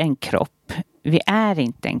har en kropp. Vi är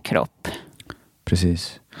inte en kropp.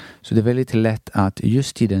 Precis. Så det är väldigt lätt att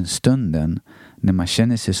just i den stunden när man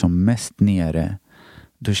känner sig som mest nere,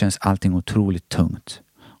 då känns allting otroligt tungt.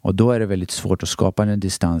 Och då är det väldigt svårt att skapa den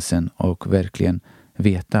distansen och verkligen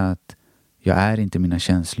veta att jag är inte mina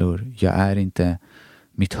känslor, jag är inte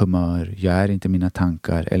mitt humör, jag är inte mina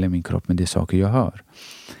tankar eller min kropp, men det är saker jag hör.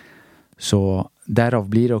 Så därav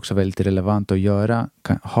blir det också väldigt relevant att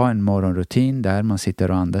ha en morgonrutin där man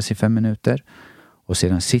sitter och andas i 5 minuter och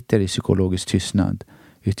sedan sitter i psykologisk tystnad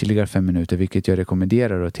ytterligare 5 minuter, vilket jag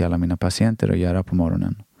rekommenderar till alla mina patienter att göra på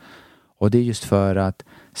morgonen. Och det är just för att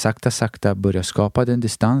sakta börja skapa den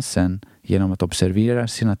distansen genom att observera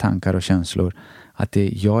sina tankar och känslor, att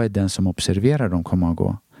jag är den som observerar dem komma och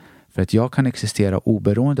gå. För att jag kan existera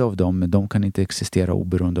oberoende av dem, men de kan inte existera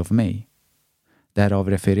oberoende av mig. Därav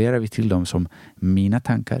refererar vi till dem som mina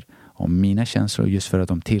tankar och mina känslor just för att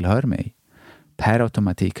de tillhör mig. Per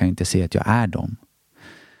automatik kan jag inte säga att jag är dem.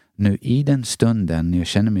 Nu i den stunden när jag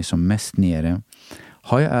känner mig som mest nere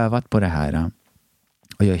har jag övat på det här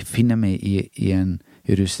och jag finner mig i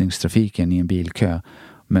rusningstrafiken i en bilkö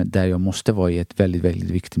där jag måste vara i ett väldigt, väldigt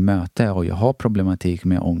viktigt möte och jag har problematik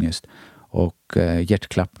med ångest och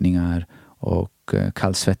hjärtklappningar och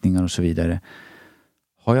kallsvettningar och så vidare.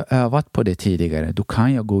 Har jag övat på det tidigare, då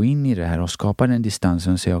kan jag gå in i det här och skapa den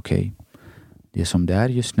distansen och säga okej, det är som det är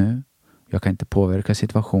just nu. Jag kan inte påverka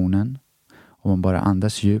situationen. Om man bara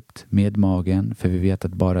andas djupt med magen, för vi vet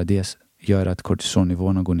att bara det gör att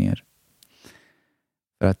kortisonnivåerna går ner.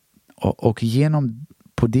 Och genom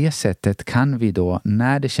på det sättet kan vi då,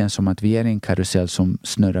 när det känns som att vi är i en karusell som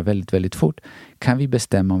snurrar väldigt, väldigt fort, kan vi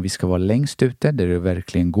bestämma om vi ska vara längst ute där det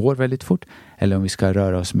verkligen går väldigt fort, eller om vi ska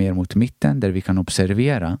röra oss mer mot mitten där vi kan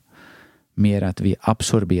observera mer att vi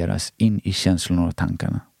absorberas in i känslorna och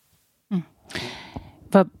tankarna. Mm.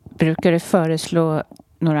 Vad brukar du föreslå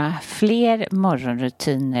några fler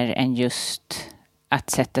morgonrutiner än just att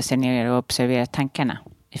sätta sig ner och observera tankarna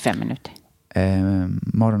i 5 minuter?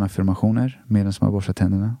 Morgonaffirmationer medan man borstar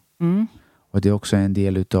tänderna. Mm. Och det är också en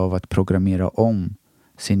del av att programmera om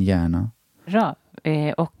sin hjärna. Bra.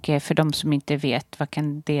 Och för de som inte vet, vad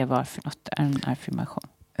kan det vara för något, en affirmation?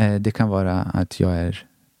 Det kan vara att jag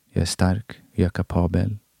är stark, jag är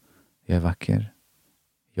kapabel, jag är vacker.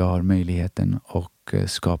 Jag har möjligheten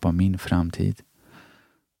att skapa min framtid.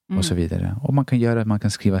 Och så vidare. Och man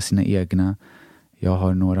kan skriva sina egna. Jag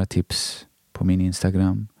har några tips på min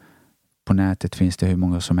Instagram. På nätet finns det hur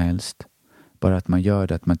många som helst. Bara att man gör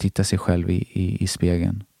det, att man tittar sig själv i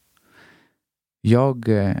spegeln. Jag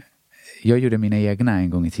gjorde mina egna en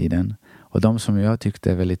gång i tiden. Och de som jag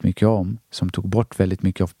tyckte väldigt mycket om, som tog bort väldigt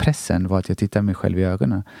mycket av pressen, var att jag tittade mig själv i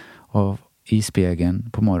ögonen. Och i spegeln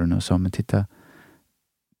på morgonen och sa, men titta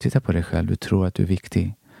på dig själv. Du tror att du är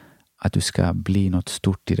viktig. Att du ska bli något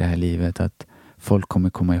stort i det här livet. Att Folk kommer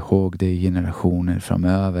komma ihåg det i generationer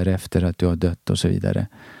framöver efter att du har dött och så vidare.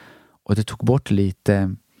 Och det tog bort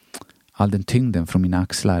lite all den tyngden från mina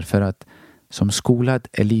axlar. För att som skolad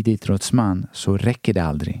elitidrottsman så räcker det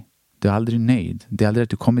aldrig. Du är aldrig nöjd. Det är aldrig att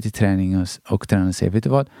du kommer till träning och tränaren säger, vet du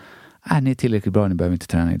vad? Ni är tillräckligt bra, ni behöver inte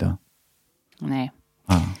träna idag. Nej.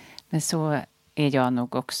 Ja. Men så är jag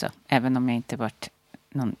nog också. Även om jag inte varit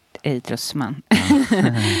någon idrottsman.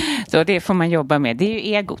 Så det får man jobba med. Det är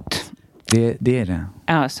ju egot. Det är det.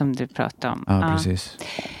 Ja, som du pratade om. Ja, precis.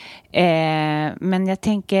 Men jag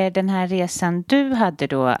tänker den här resan du hade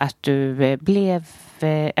då, att du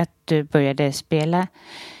började spela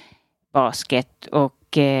basket,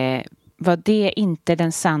 och var det inte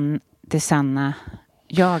det sanna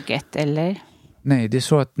jaget, eller? Nej, det är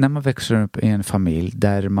så att när man växer upp i en familj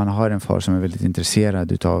där man har en far som är väldigt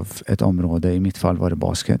intresserad utav ett område, i mitt fall var det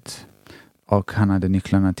basket, och han hade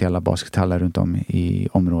nycklarna till alla baskethallar runt om i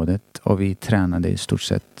området, och vi tränade i stort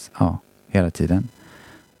sett hela tiden.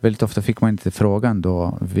 Väldigt ofta fick man inte frågan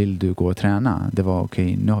då, vill du gå och träna? Det var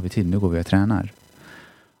okej, nu har vi tid, nu går vi och tränar.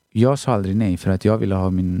 Jag sa aldrig nej, för att jag ville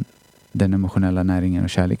ha den emotionella näringen och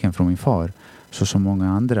kärleken från min far, så som många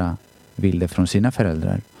andra vill det från sina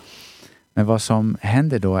föräldrar. Men vad som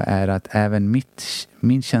händer då är att även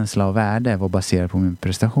min känsla av värde var baserad på min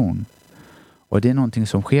prestation. Och det är någonting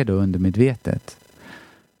som sker då undermedvetet.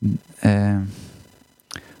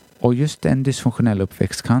 Och just en dysfunktionell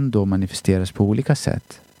uppväxt kan då manifesteras på olika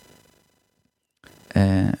sätt.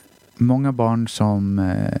 Många barn som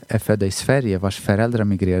är födda i Sverige, vars föräldrar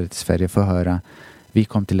migrerade till Sverige, får höra, vi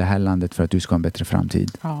kom till det här landet för att du ska ha en bättre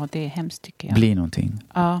framtid. Ja, det är hemskt tycker jag. Bli någonting.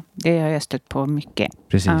 Ja, det har jag stött på mycket.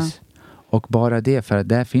 Precis. Ja. Och bara det, för att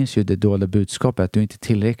där finns ju det dolda budskapet att du inte är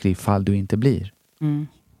tillräcklig ifall du inte blir. Mm.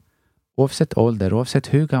 Oavsett ålder,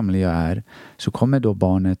 oavsett hur gammal jag är, så kommer då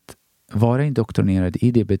barnet vara indoktrinerad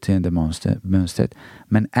i det beteendemönstret,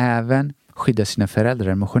 men även skydda sina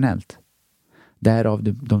föräldrar emotionellt. Därav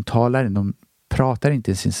de pratar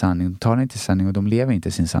inte sin sanning, de talar inte sanning, och de lever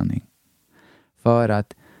inte sin sanning. För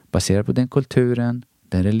att baserat på den kulturen,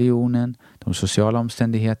 den religionen, de sociala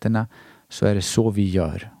omständigheterna, så är det så vi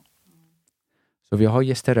gör. Så vi har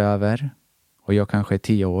gäster över, och jag kanske är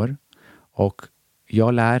 10 år, och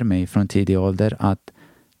jag lär mig från tidig ålder att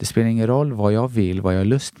det spelar ingen roll vad jag vill, vad jag har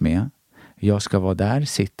lust med. Jag ska vara där,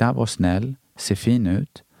 sitta, vara snäll, se fin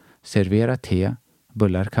ut, servera te,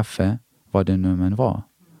 bullar, kaffe, vad det nu än var.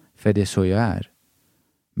 För det är så jag är.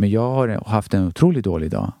 Men jag har haft en otroligt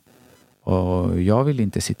dålig dag. Och jag vill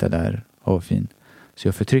inte sitta där och vara fin. Så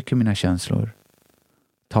jag förtrycker mina känslor.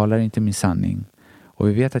 Talar inte min sanning. Och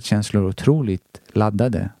vi vet att känslor är otroligt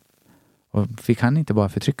laddade. Och vi kan inte bara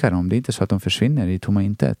förtrycka dem. Det är inte så att de försvinner i tomma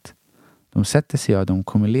intet. De sätter sig, de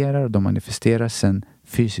kumulerar och de manifesterar sen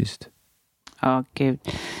fysiskt. Ja, gud.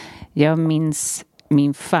 Jag minns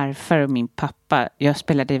min farfar och min pappa. Jag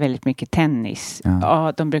spelade väldigt mycket tennis.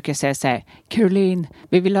 Ja, de brukar säga så här: Caroline,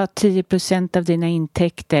 vi vill ha 10% av dina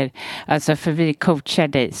intäkter. Alltså för vi coachar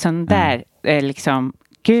dig. Sån där liksom,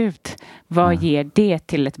 gud, vad ger det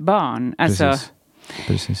till ett barn? Alltså,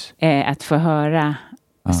 Precis. Att få höra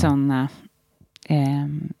sådana.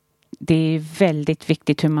 Det är väldigt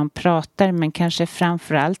viktigt hur man pratar, men kanske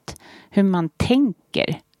framförallt hur man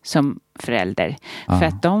tänker som förälder. För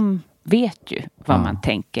att de vet ju vad man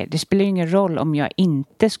tänker. Det spelar ingen roll om jag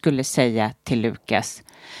inte skulle säga till Lukas,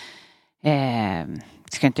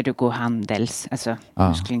 ska inte du gå handels? Alltså,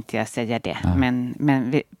 nu skulle inte jag säga det.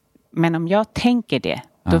 Men om jag tänker det,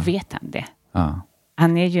 då vet han det.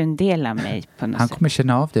 Han är ju en del av mig på något sätt. Han kommer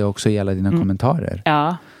känna av det också i alla dina kommentarer.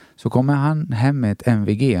 Ja. Så kommer han hem med ett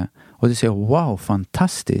MVG och du säger, wow,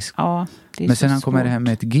 fantastiskt. Ja, det är men så sen han svårt. kommer hem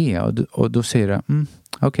med ett G och då säger du,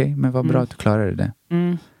 okej, men vad bra att du klarade det.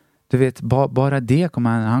 Du vet, bara det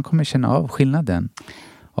kommer han kommer känna av skillnaden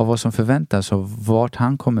av vad som förväntas och vart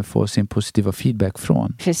han kommer få sin positiva feedback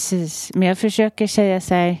från. Precis, men jag försöker säga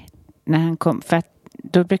så här när han kom, för att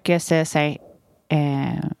då brukar jag säga så här,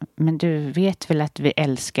 men du vet väl att vi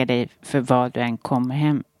älskar dig för vad du än kommer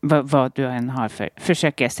hem, vad du än har för,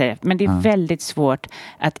 försöker jag säga. Men det är väldigt svårt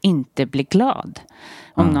att inte bli glad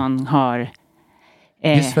om någon har...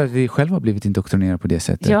 Just för att vi själva har blivit indoktrinerade på det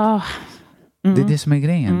sättet. Ja. Det är det som är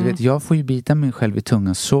grejen. Du vet, jag får ju bita mig själv i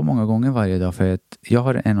tungan så många gånger varje dag för att jag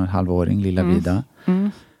har en 1,5-åring, lilla Vida.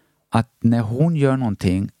 Att när hon gör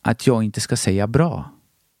någonting, att jag inte ska säga bra.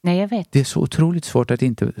 Nej, jag vet. Det är så otroligt svårt att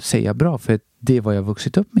inte säga bra, för det är vad jag har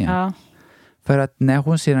vuxit upp med. Ja. För att när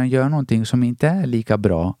hon sedan gör någonting som inte är lika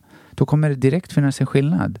bra, då kommer det direkt finnas en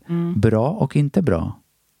skillnad. Bra och inte bra.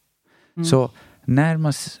 Så när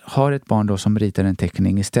man har ett barn då som ritar en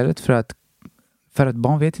teckning, istället för att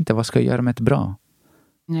barn vet inte vad ska jag göra med ett bra.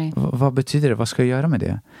 Nej. Vad betyder det? Vad ska jag göra med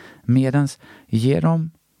det? Medans ge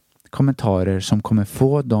dem kommentarer som kommer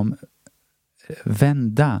få dem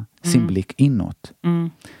vända sin blick inåt.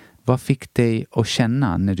 Vad fick dig att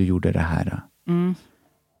känna när du gjorde det här?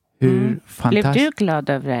 Hur Blev du glad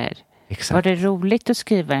över det här? Exakt. Var det roligt att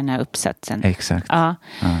skriva den här uppsatsen? Exakt. Ja.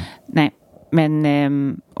 Nej,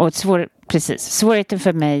 men och svårigheten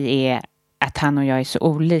för mig är att han och jag är så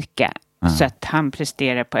olika. Så att han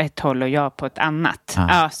presterar på ett håll och jag på ett annat.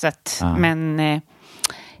 Men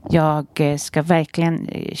jag ska verkligen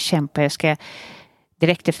kämpa. Jag ska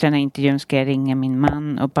direkt efter den här intervjun ska jag ringa min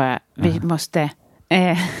man och bara, vi måste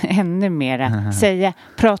ännu mera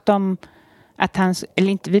prata om att han,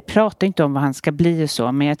 eller inte, vi pratar inte om vad han ska bli och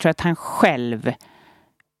så, men jag tror att han själv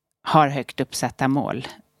har högt uppsatta mål.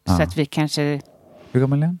 Så att vi kanske... Hur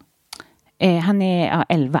gammal är han? Han är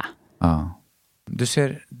 11. Ja. Du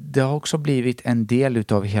ser, det har också blivit en del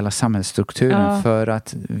utav hela samhällsstrukturen för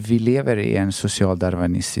att vi lever i en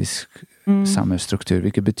social-darwinistisk samhällsstruktur,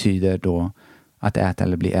 vilket betyder då att äta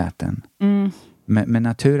eller bli äten. Men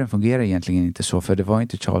naturen fungerar egentligen inte så, för det var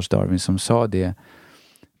inte Charles Darwin som sa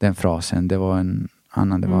den frasen. Det var en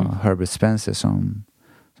annan, det var Herbert Spencer som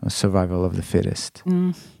survival of the fittest.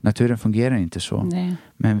 Naturen fungerar inte så. Nej.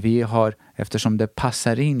 Men vi har, eftersom det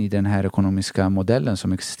passar in i den här ekonomiska modellen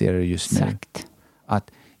som existerar just nu,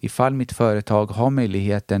 att ifall mitt företag har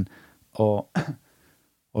möjligheten och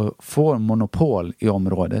får monopol i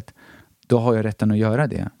området, då har jag rätten att göra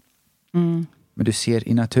det. Men du ser,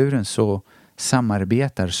 i naturen så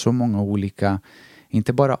samarbetar så många olika,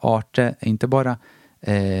 inte bara arter, inte bara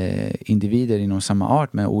individer inom samma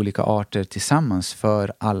art, men olika arter tillsammans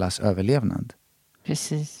för allas överlevnad.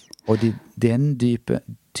 Precis. Och den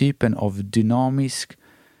typen av dynamisk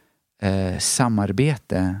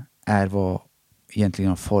samarbete är vad egentligen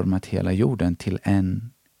har format hela jorden till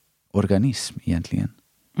en organism egentligen.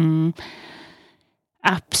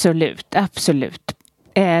 Absolut.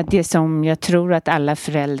 Det som jag tror att alla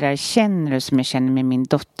föräldrar känner, och som jag känner med min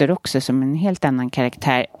dotter också som en helt annan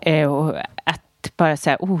karaktär, och att bara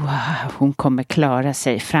säga, hon kommer klara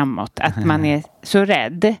sig framåt. Att man är så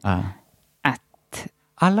rädd att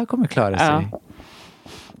alla kommer klara sig.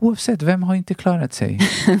 Oavsett, vem har inte klarat sig?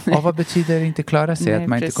 Och vad betyder inte klara sig? Nej, att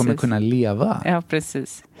man inte kommer kunna leva. Ja,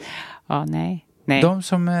 precis. Ja, nej. De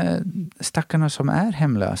stackarna som är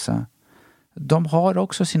hemlösa, de har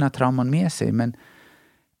också sina trauman med sig, men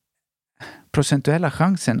procentuella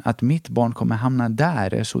chansen att mitt barn kommer hamna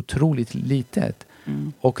där är så otroligt litet.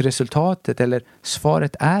 Och resultatet eller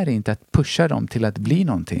svaret är inte att pusha dem till att bli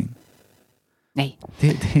någonting. Nej.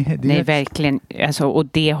 Nej, verkligen. Alltså, och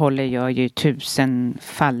det håller jag ju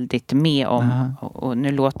 1000-faldigt med om. Och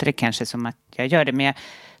nu låter det kanske som att jag gör det, men jag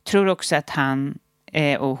tror också att han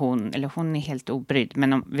och hon, eller hon är helt obrydd,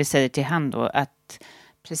 men om vi säger till han då att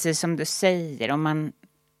precis som du säger, om man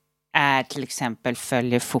till exempel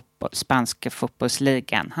följer spanska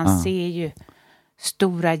fotbollsligan, han ser ju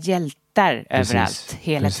stora hjältar överallt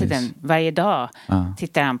hela tiden, varje dag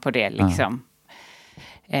tittar han på det liksom.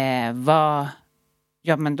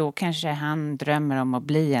 Men då kanske han drömmer om att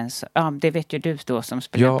bli en så, det vet ju du då som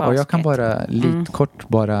spelar basket. Och jag kan bara lite kort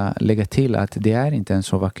bara lägga till att det är inte en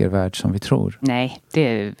så vacker värld som vi tror. Nej,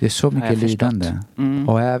 det är så mycket lidande.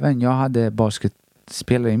 Och även jag hade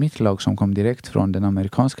basketspelare i mitt lag som kom direkt från den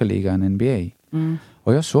amerikanska ligan NBA.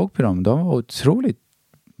 Och jag såg på dem, de var otroligt,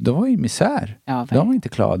 de var i misär. De var inte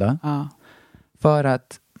glada. För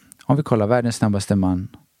att, om vi kollar världens snabbaste man,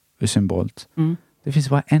 Usain Bolt, det finns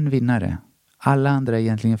bara en vinnare. Alla andra är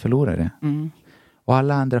egentligen förlorare. Och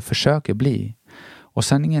alla andra försöker bli. Och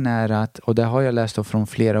sanningen är att, och det har jag läst från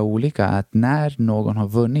flera olika, att när någon har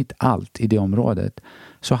vunnit allt i det området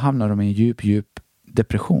så hamnar de i en djup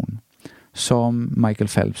depression. Som Michael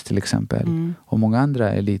Phelps till exempel. Och många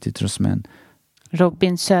andra elitidrottsmän.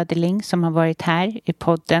 Robin Söderling som har varit här i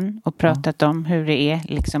podden och pratat om hur det är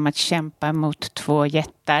liksom att kämpa mot 2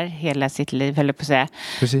 jättar hela sitt liv, höll jag på att säga.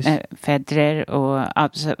 Precis. Federer och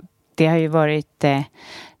alltså, det har ju varit,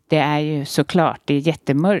 det är ju såklart, det är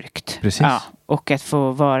jättemörkt. Precis. Och att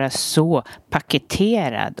få vara så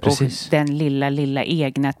paketerad. Precis. Och den lilla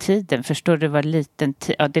egna tiden. Förstår du vad liten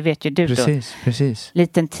tid, det vet ju du då. Precis.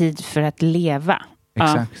 Liten tid för att leva.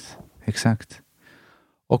 Exakt.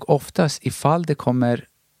 Och oftast ifall det kommer,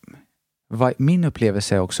 min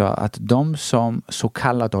upplevelse är också att de som så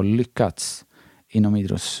kallat har lyckats inom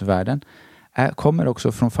idrottsvärlden kommer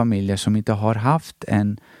också från familjer som inte har haft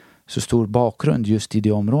en så stor bakgrund just i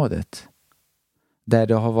det området. Där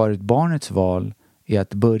det har varit barnets val i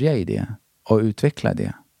att börja i det och utveckla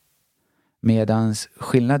det. Medans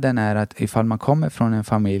skillnaden är att ifall man kommer från en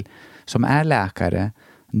familj som är läkare,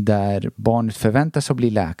 där barnet förväntas att bli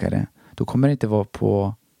läkare, då kommer det inte vara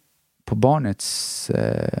på barnets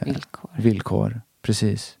villkor.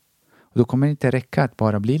 Precis. Och då kommer det inte räcka att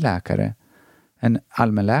bara bli läkare. En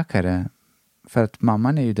allmänläkare, för att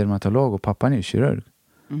mamman är ju dermatolog och pappan är ju kirurg.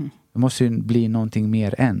 Det måste ju bli någonting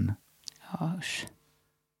mer än.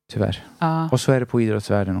 Tyvärr. Ja. Och så är det på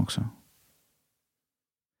idrottsvärlden också.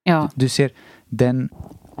 Ja. Du ser,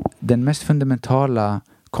 den mest fundamentala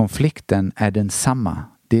konflikten är densamma.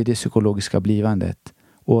 Det är det psykologiska blivandet.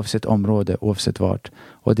 Oavsett område, oavsett vart.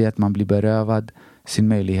 Och det är att man blir berövad sin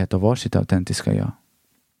möjlighet att vara sitt autentiska jag.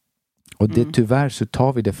 Och det tyvärr så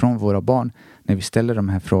tar vi det från våra barn när vi ställer de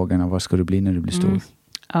här frågorna. Vad ska du bli när du blir stor?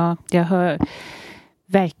 Ja, jag hör...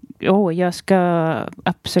 jag ska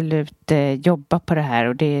absolut jobba på det här,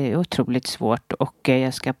 och det är otroligt svårt, och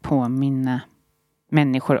jag ska påminna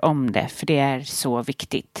människor om det, för det är så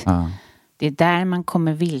viktigt. Det är där man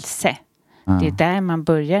kommer vilse. Det är där man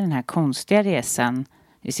börjar den här konstiga resan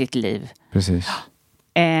i sitt liv. Precis.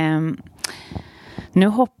 Nu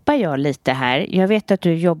hoppar jag lite här. Jag vet att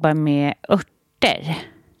du jobbar med örter.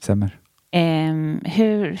 Stämmer.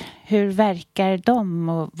 Hur verkar de,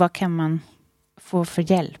 och vad kan man få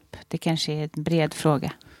för hjälp? Det kanske är en bred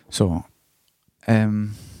fråga. Så,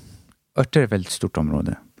 örter är ett väldigt stort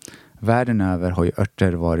område. Världen över har ju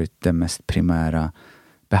örter varit den mest primära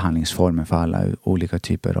behandlingsformen för alla olika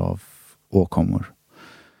typer av åkommor.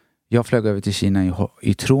 Jag flög över till Kina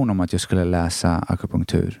i tron om att jag skulle läsa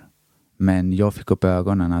akupunktur. Men jag fick upp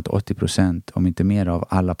ögonen att 80%, om inte mer, av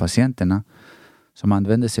alla patienterna som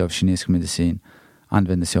använder sig av kinesisk medicin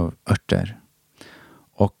använder sig av örter.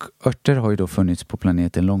 Och örter har ju då funnits på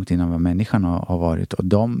planeten långt innan vad människan har varit. Och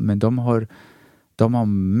de har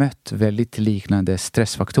mött väldigt liknande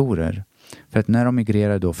stressfaktorer. För att när de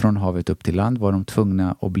migrerade då från havet upp till land var de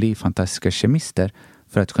tvungna att bli fantastiska kemister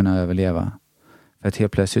för att kunna överleva. För att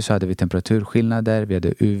helt plötsligt så hade vi temperaturskillnader, vi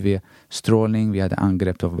hade UV-strålning, vi hade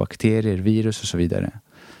angrepp av bakterier, virus och så vidare.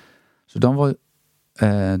 Så de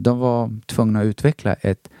var tvungna att utveckla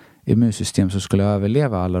ett immunsystem som skulle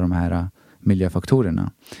överleva alla de här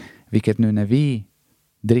miljöfaktorerna. Vilket nu när vi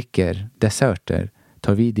dricker dessa örter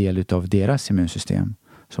tar vi del av deras immunsystem,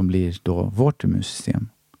 som blir då vårt immunsystem,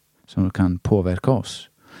 som kan påverka oss.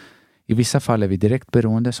 I vissa fall är vi direkt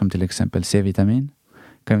beroende, som till exempel C-vitamin.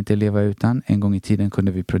 Kan vi inte leva utan. En gång i tiden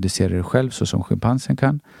kunde vi producera det själv, så som schimpansen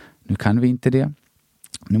kan. Nu kan vi inte det.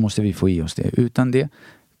 Nu måste vi få i oss det. Utan det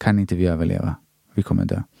kan inte vi överleva. Vi kommer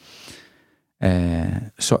dö.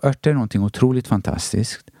 Så örter är någonting otroligt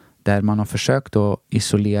fantastiskt, där man har försökt att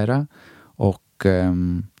isolera och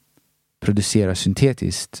producera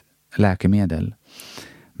syntetiskt läkemedel.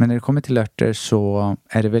 Men när det kommer till örter så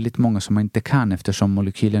är det väldigt många som man inte kan, eftersom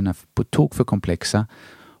molekylerna är på tok för komplexa.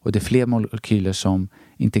 Och det är fler molekyler som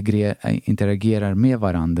interagerar med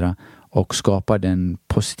varandra och skapar den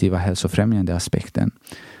positiva hälsofrämjande aspekten.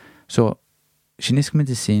 Så kinesisk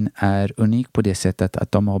medicin är unik på det sättet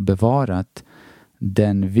att de har bevarat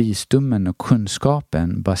den visdomen och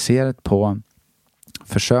kunskapen baserat på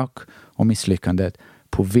försök och misslyckandet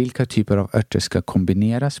på vilka typer av örter ska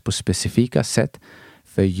kombineras på specifika sätt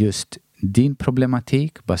för just din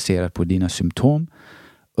problematik baserat på dina symptom,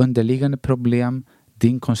 underliggande problem,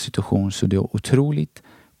 din konstitution. Så det är otroligt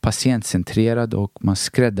patientcentrerad, och man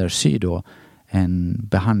skräddarsyr då en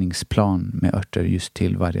behandlingsplan med örter just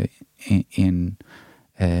till varje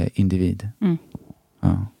individ.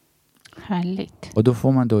 Ja. Härligt. Och då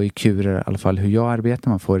får man då i kurer, i alla fall hur jag arbetar,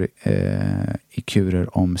 man får i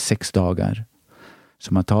kurer om 6 dagar.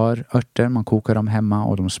 Så man tar örter, man kokar dem hemma,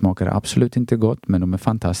 och de smakar absolut inte gott, men de är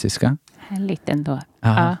fantastiska. Härligt ändå.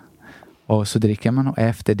 Ja. Och så dricker man, och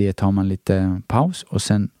efter det tar man lite paus, och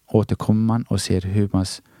sen återkommer man och ser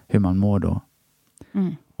hur man mår då.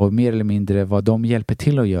 Och mer eller mindre vad de hjälper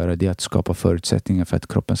till att göra, det är att skapa förutsättningar för att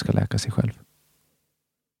kroppen ska läka sig själv.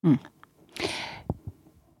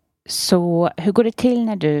 Så hur går det till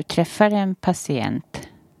när du träffar en patient?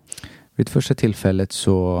 Vid första tillfället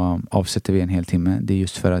så avsätter vi en hel timme. Det är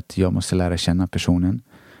just för att jag måste lära känna personen.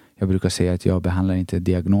 Jag brukar säga att jag behandlar inte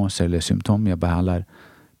diagnoser eller symptom, jag behandlar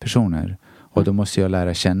personer. Och då måste jag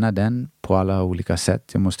lära känna den på alla olika sätt.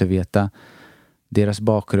 Jag måste veta deras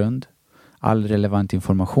bakgrund, all relevant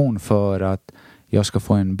information för att jag ska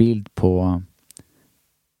få en bild på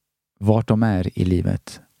vart de är i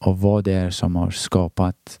livet och vad det är som har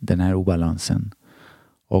skapat den här obalansen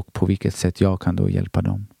och på vilket sätt jag kan då hjälpa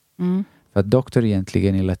dem. För att doktor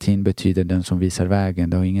egentligen i latin betyder den som visar vägen.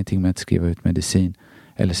 Det har ingenting med att skriva ut medicin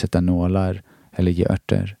eller sätta nålar eller ge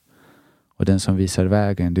örter. Och den som visar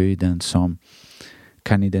vägen, det är ju den som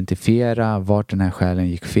kan identifiera vart den här själen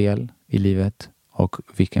gick fel i livet och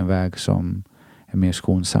vilken väg som är mer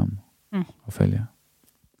skonsam att följa.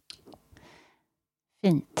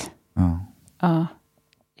 Fint. Ja. Ja.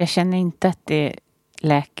 Jag känner inte att det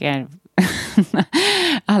läker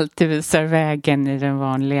alltid visar vägen i den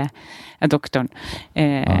vanliga doktorn.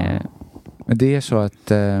 Men det är så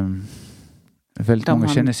att väldigt många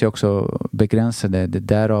känner sig också begränsade. Det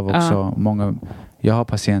därav också många. Jag har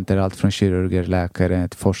patienter, allt från kirurger, läkare,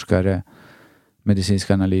 forskare,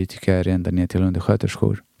 medicinska analytiker, ända ner till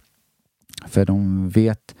undersköterskor. För de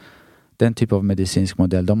vet den typ av medicinsk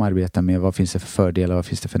modell de arbetar med. Vad finns det för fördelar, vad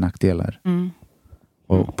finns det för nackdelar?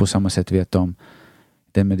 Och på samma sätt vet de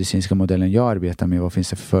den medicinska modellen jag arbetar med. Vad finns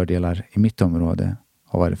det för fördelar i mitt område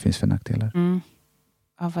och vad det finns för nackdelar.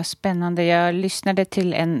 Ja, vad spännande. Jag lyssnade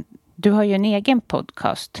till du har ju en egen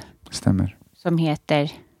podcast. Stämmer. Som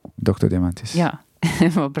heter Dr. Diamantis. Ja,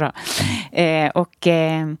 vad bra.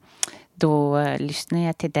 Då lyssnade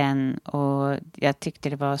jag till den och jag tyckte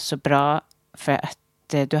det var så bra för att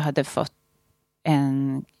du hade fått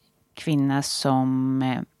en kvinna som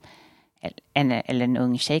eller en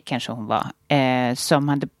ung tjej kanske hon var, som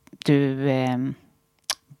hade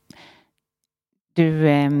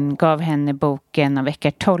du gav henne boken av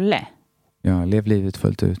Eckart Tolle. Ja, Lev livet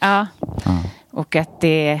fullt ut. Ja. Och att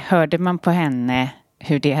det hörde man på henne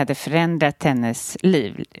hur det hade förändrat hennes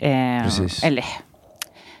liv. Precis. Eller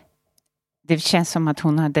det känns som att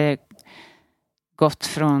hon hade gått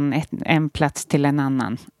från en plats till en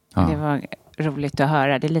annan. Ja. Det var roligt att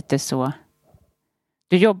höra. Det är lite så.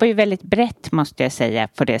 Du jobbar ju väldigt brett, måste jag säga,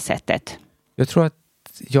 på det sättet. Jag tror att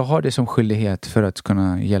jag har det som skyldighet för att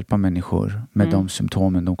kunna hjälpa människor med de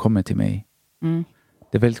symptomen de kommer till mig.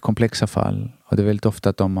 Det är väldigt komplexa fall. Och det är väldigt ofta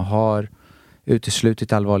att de har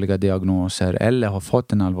uteslutit allvarliga diagnoser eller har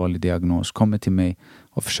fått en allvarlig diagnos, kommer till mig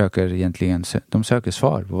och försöker egentligen, de söker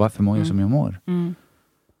svar på varför mår jag som jag mår.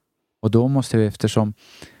 Och då måste vi, eftersom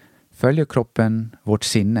följer kroppen vårt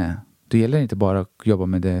sinne, då gäller det inte bara att jobba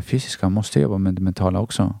med det fysiska, man måste jobba med det mentala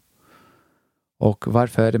också. Och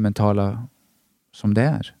varför är det mentala som det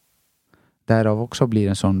är? Därav också blir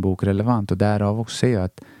en sån bok relevant och därav också ser jag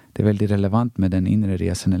att det är väldigt relevant med den inre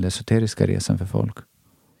resan eller esoteriska resan för folk.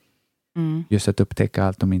 Just att upptäcka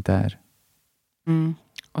allt de inte är.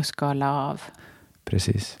 Och skala av.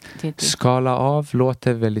 Precis. Skala av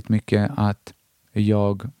låter väldigt mycket att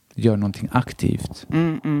jag gör någonting aktivt.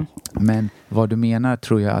 Men vad du menar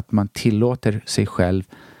tror jag att man tillåter sig själv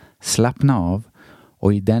slappna av.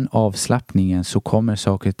 Och i den avslappningen så kommer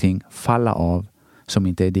saker och ting falla av som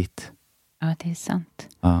inte är ditt. Ja, det är sant.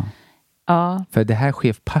 Ja. För det här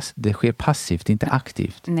sker passivt, inte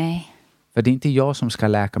aktivt. Nej. För det är inte jag som ska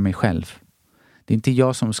läka mig själv. Det är inte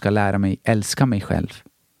jag som ska lära mig älska mig själv.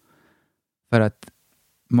 För att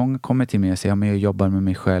många kommer till mig och säger, ja, men jag jobbar med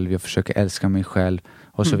mig själv, jag försöker älska mig själv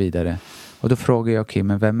och så vidare. Och då frågar jag, okej,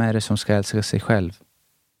 men vem är det som ska älska sig själv?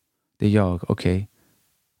 Det är jag, okej.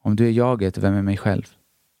 Om du är jaget, vem är mig själv?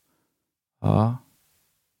 Ja.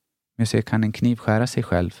 Men jag säger, kan en kniv skära sig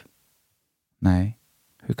själv? Nej.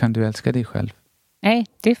 Hur kan du älska dig själv? Nej,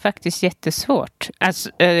 det är faktiskt jättesvårt. Alltså,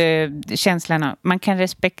 känslan av, man kan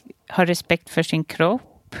ha respekt för sin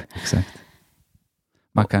kropp. Exakt.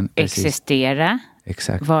 Man kan existera.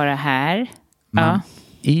 Exakt. Vara här.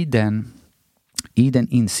 I den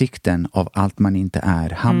insikten av allt man inte är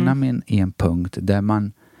hamnar man i en punkt där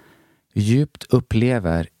man djupt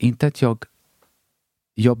upplever inte att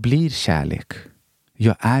jag blir kärlek.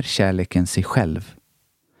 Jag är kärleken sig själv.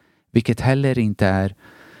 Vilket heller inte är,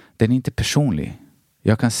 den är inte personlig.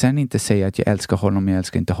 Jag kan sen inte säga att jag älskar honom, jag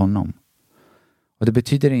älskar inte honom. Och det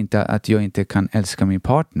betyder inte att jag inte kan älska min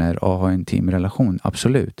partner och ha en intim relation,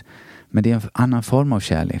 absolut. Men det är en annan form av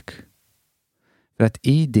kärlek. För att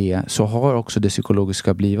i det så har också det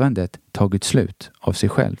psykologiska blivandet tagit slut av sig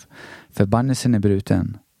själv. Förbannelsen är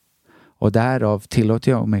bruten. Och därav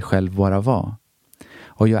tillåter jag mig själv bara vara.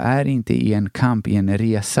 Och jag är inte i en kamp, i en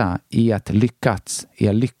resa, i att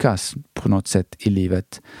lyckas på något sätt i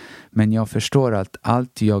livet. Men jag förstår att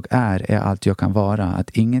allt jag är allt jag kan vara. Att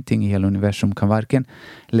ingenting i hela universum kan varken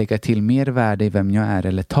lägga till mer värde i vem jag är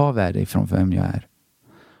eller ta värde ifrån vem jag är.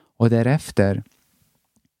 Och därefter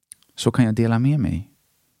så kan jag dela med mig.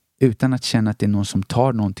 Utan att känna att det är någon som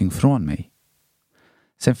tar någonting från mig.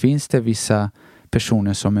 Sen finns det vissa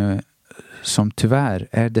personer som tyvärr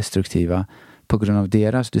är destruktiva på grund av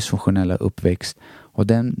deras dysfunktionella uppväxt. Och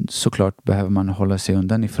den såklart behöver man hålla sig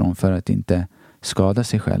undan ifrån för att inte skada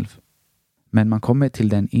sig själv. Men man kommer till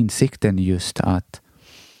den insikten just att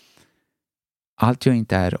allt jag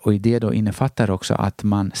inte är, och i det då innefattar också att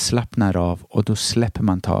man slappnar av och då släpper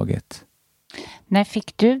man taget. När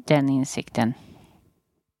fick du den insikten?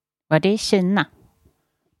 Var det i Kina?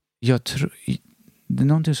 det är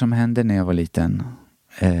någonting som hände när jag var liten.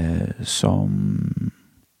 Som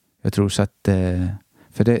jag tror så att...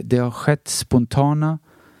 för det har skett spontana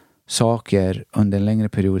saker under en längre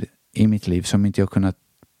period i mitt liv som inte jag kunnat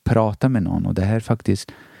prata med någon. Och det här är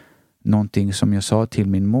faktiskt någonting som jag sa till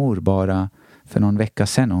min mor bara för någon vecka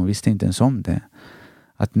sedan. Hon visste inte ens om det.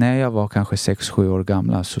 Att när jag var kanske 6-7 år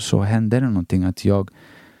gamla så hände det någonting. Att jag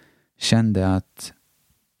kände att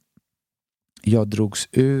jag drogs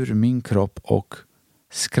ur min kropp och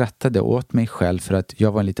skrattade åt mig själv för att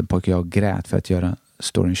jag var en liten pojke. Jag grät, för att göra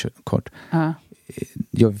storyn kort.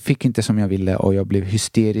 Jag fick inte som jag ville och jag blev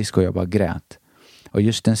hysterisk och jag bara grät. Och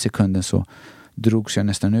just den sekunden så drogs jag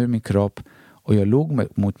nästan ur min kropp och jag låg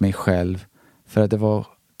mot mig själv för att det var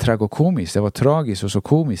tragikomiskt. Det var tragiskt och så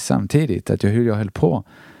komiskt samtidigt att hur jag höll på.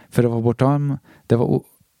 För det var bortom, det var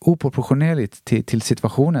oproportionerligt till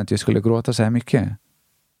situationen att jag skulle gråta så här mycket.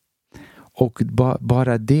 Och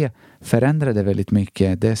bara det förändrade väldigt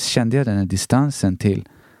mycket. Det kände jag den här distansen till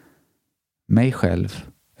mig själv.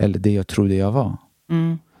 Eller det jag trodde jag var.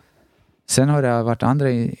 Sen har det varit andra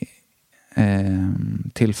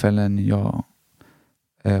tillfällen jag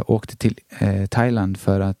åkte till Thailand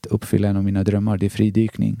för att uppfylla en av mina drömmar. Det är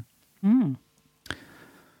fridykning.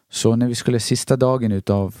 Så när vi skulle sista dagen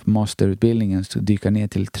utav masterutbildningen så dyka ner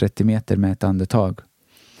till 30 meter med ett andetag.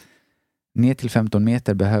 Ner till 15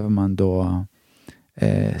 meter behöver man då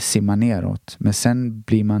simma neråt. Men sen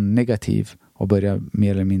blir man negativ och börjar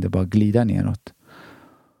mer eller mindre bara glida neråt.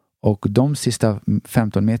 Och de sista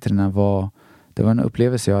 15 meterna det var en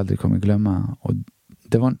upplevelse jag aldrig kommer glömma. Och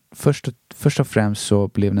det var först och främst så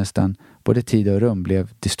blev nästan både tid och rum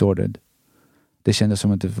blev distorted. Det kändes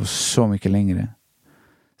som att det var så mycket längre.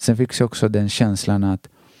 Sen fick jag också den känslan att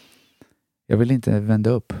jag ville inte vända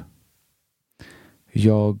upp.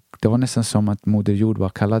 Det var nästan som att Moder Jord bara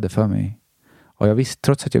kallade för mig. Och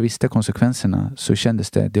trots att jag visste konsekvenserna så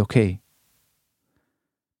kändes det är okej.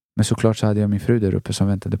 Men såklart så hade jag min fru där uppe som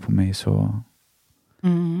väntade på mig. Så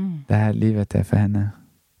det här livet är för henne.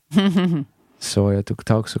 Så jag tog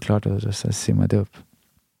tag såklart och så simmade upp.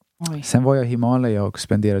 Oj. Sen var jag i Himalaya och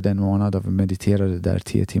spenderade en månad och mediterade där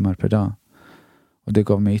 10 timmar per dag. Och det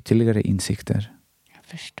gav mig ytterligare insikter. Jag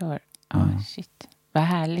förstår. Shit. Vad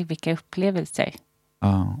härligt, vilka upplevelser.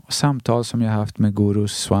 Ja, och samtal som jag haft med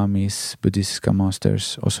gurus, swamis, buddhistiska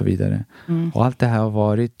masters och så vidare. Och allt det här har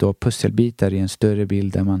varit då pusselbitar i en större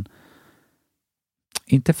bild där man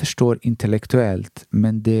inte förstår intellektuellt,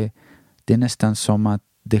 men det är nästan som att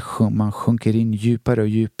man sjunker in djupare och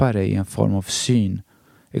djupare i en form av syn,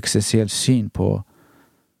 existentiell syn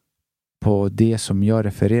på det som jag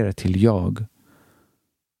refererar till jag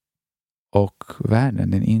och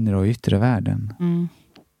världen, den inre och yttre världen.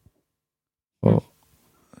 Och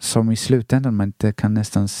som i slutändan man inte kan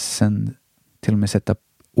nästan sen till och med sätta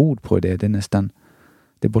ord på det. Det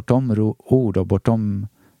är bortom ord och bortom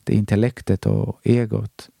det intellektet och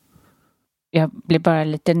egot. Jag blir bara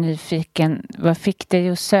lite nyfiken. Vad fick dig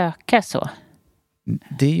att söka så?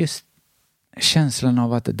 Det är just känslan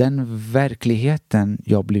av att den verkligheten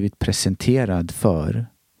jag blivit presenterad för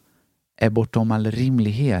är bortom all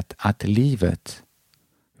rimlighet, att livet,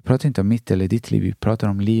 vi pratar inte om mitt eller ditt liv, vi pratar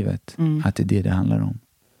om livet, att det är det handlar om.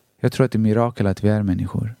 Jag tror att det är mirakel att vi är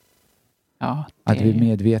människor. Ja, att vi är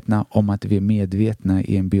medvetna om att vi är medvetna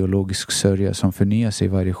i en biologisk sörja som förnyar sig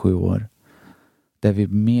varje 7 år. Där vi är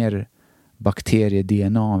mer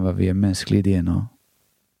bakterie-DNA än vad vi är mänsklig DNA.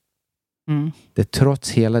 Det är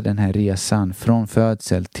trots hela den här resan från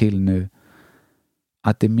födsel till nu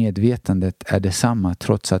att det medvetandet är detsamma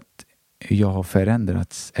trots att jag har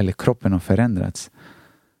förändrats eller kroppen har förändrats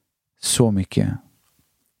så mycket.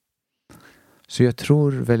 Så jag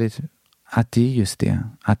tror väldigt att det är just det,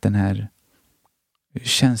 att den här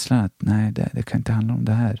känslan att nej, det kan inte handla om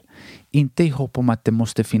det här. Inte i hopp om att det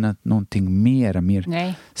måste finnas någonting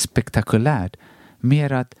mer spektakulärt.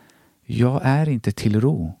 Mer att jag är inte till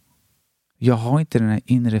ro. Jag har inte den här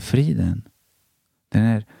inre friden. Den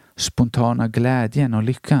här spontana glädjen och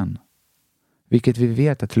lyckan. Vilket vi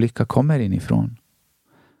vet att lycka kommer inifrån.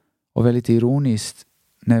 Och väldigt ironiskt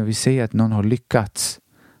när vi säger att någon har lyckats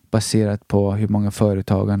baserat på hur många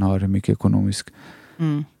företag han har, hur mycket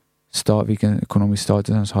vilken ekonomisk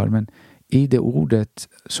status han har. Men i det ordet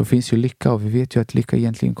så finns ju lycka, och vi vet ju att lycka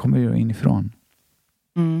egentligen kommer ju inifrån.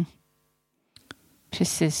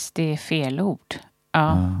 Precis, det är fel ord.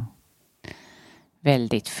 Ja.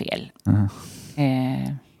 Väldigt fel.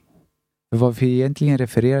 Vad vi egentligen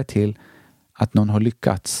refererar till att någon har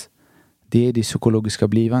lyckats, det är det psykologiska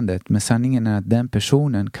blivandet. Men sanningen är att den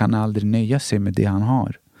personen kan aldrig nöja sig med det han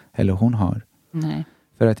har eller hon har. Nej.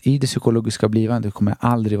 För att i det psykologiska blivandet kommer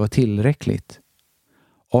aldrig vara tillräckligt.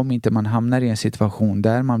 om inte man hamnar i en situation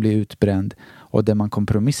där man blir utbränd och där man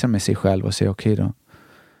kompromissar med sig själv och säger okej då,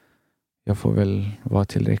 jag får väl vara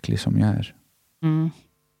tillräcklig som jag är.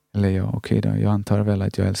 Eller jag antar väl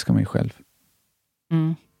att jag älskar mig själv.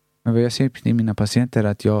 Men vad jag säger till mina patienter är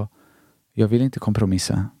att jag vill inte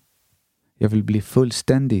kompromissa. Jag vill bli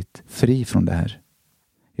fullständigt fri från det här.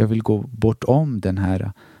 Jag vill gå bortom den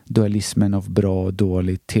här dualismen av bra och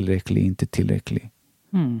dåligt, tillräcklig, inte tillräcklig.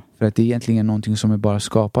 För att det är egentligen någonting som är bara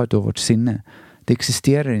skapat av vårt sinne. Det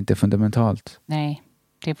existerar inte fundamentalt. Nej,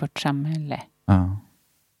 det är vårt samhälle. Ja.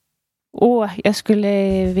 Jag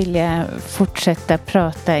skulle vilja fortsätta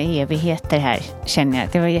prata i evigheter här, känner jag.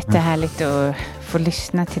 Det var jättehärligt att få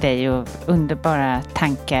lyssna till dig och underbara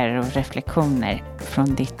tankar och reflektioner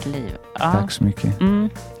från ditt liv. Ja. Tack så mycket.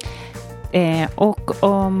 Och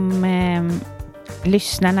om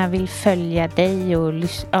lyssnarna vill följa dig och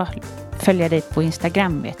följa dig på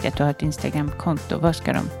Instagram, vet jag att du har ett Instagramkonto. Vad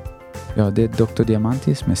ska de? Ja, det är Dr.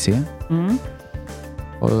 Diamantis med C.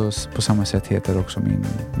 Och på samma sätt heter också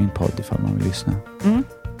min podd ifall man vill lyssna.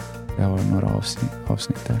 Jag har några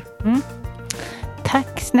avsnitt där.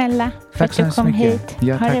 Tack snälla för att du kom hit.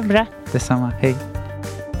 Ja, ha det bra. Detsamma. Hej.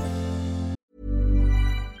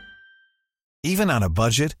 Even on a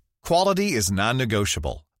budget, quality is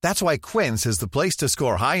non-negotiable. That's why Quince is the place to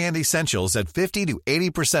score high-end essentials at 50 to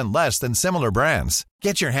 80% less than similar brands.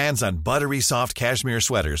 Get your hands on buttery soft cashmere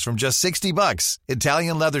sweaters from just $60,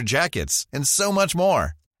 Italian leather jackets, and so much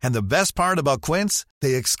more. And the best part about Quince,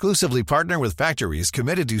 they exclusively partner with factories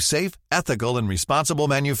committed to safe, ethical, and responsible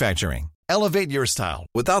manufacturing. Elevate your style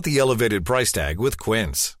without the elevated price tag with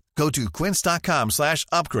Quince. Go to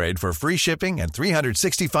quince.com/upgrade for free shipping and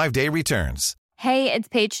 365-day returns. Hey, it's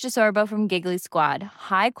Paige DeSorbo from Giggly Squad.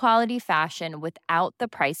 High quality fashion without the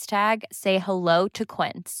price tag. Say hello to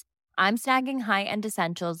Quince. I'm snagging high-end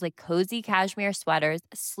essentials like cozy cashmere sweaters,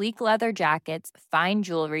 sleek leather jackets, fine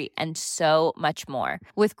jewelry, and so much more.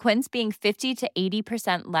 With Quince being 50 to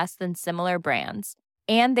 80% less than similar brands.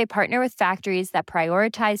 And they partner with factories that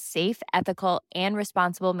prioritize safe, ethical, and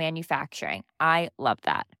responsible manufacturing. I love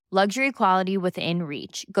that. Luxury quality within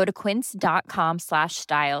reach. Go to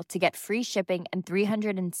quince.com/style to get free shipping and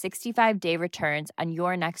 365-day returns on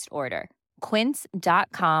your next order.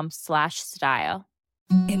 Quince.com/style.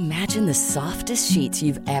 Imagine the softest sheets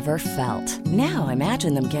you've ever felt. Now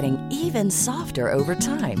imagine them getting even softer over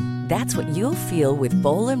time. That's what you'll feel with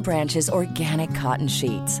Boll & Branch's organic cotton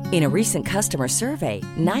sheets. In a recent customer survey,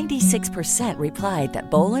 96% replied that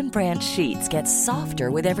Boll & Branch sheets get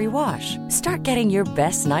softer with every wash. Start getting your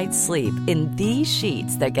best night's sleep in these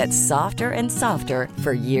sheets that get softer and softer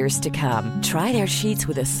for years to come. Try their sheets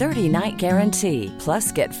with a 30-night guarantee.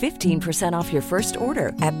 Plus, get 15% off your first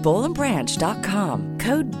order at bollandbranch.com.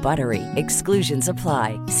 Code BUTTERY. Exclusions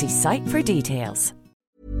apply. See site for details.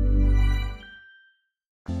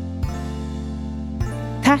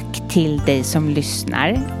 Tack till dig som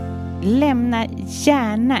lyssnar. Lämna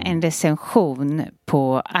gärna en recension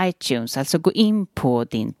på iTunes. Alltså gå in på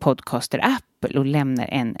din podcaster-app och lämna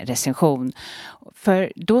en recension.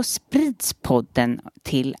 För då sprids podden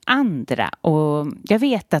till andra. Och jag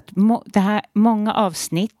vet att det här, många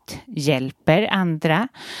avsnitt hjälper andra.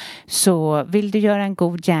 Så vill du göra en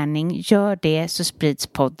god gärning, gör det så sprids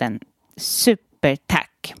podden. Super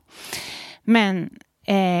tack. Men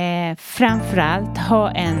framförallt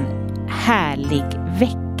ha en härlig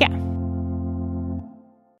vecka.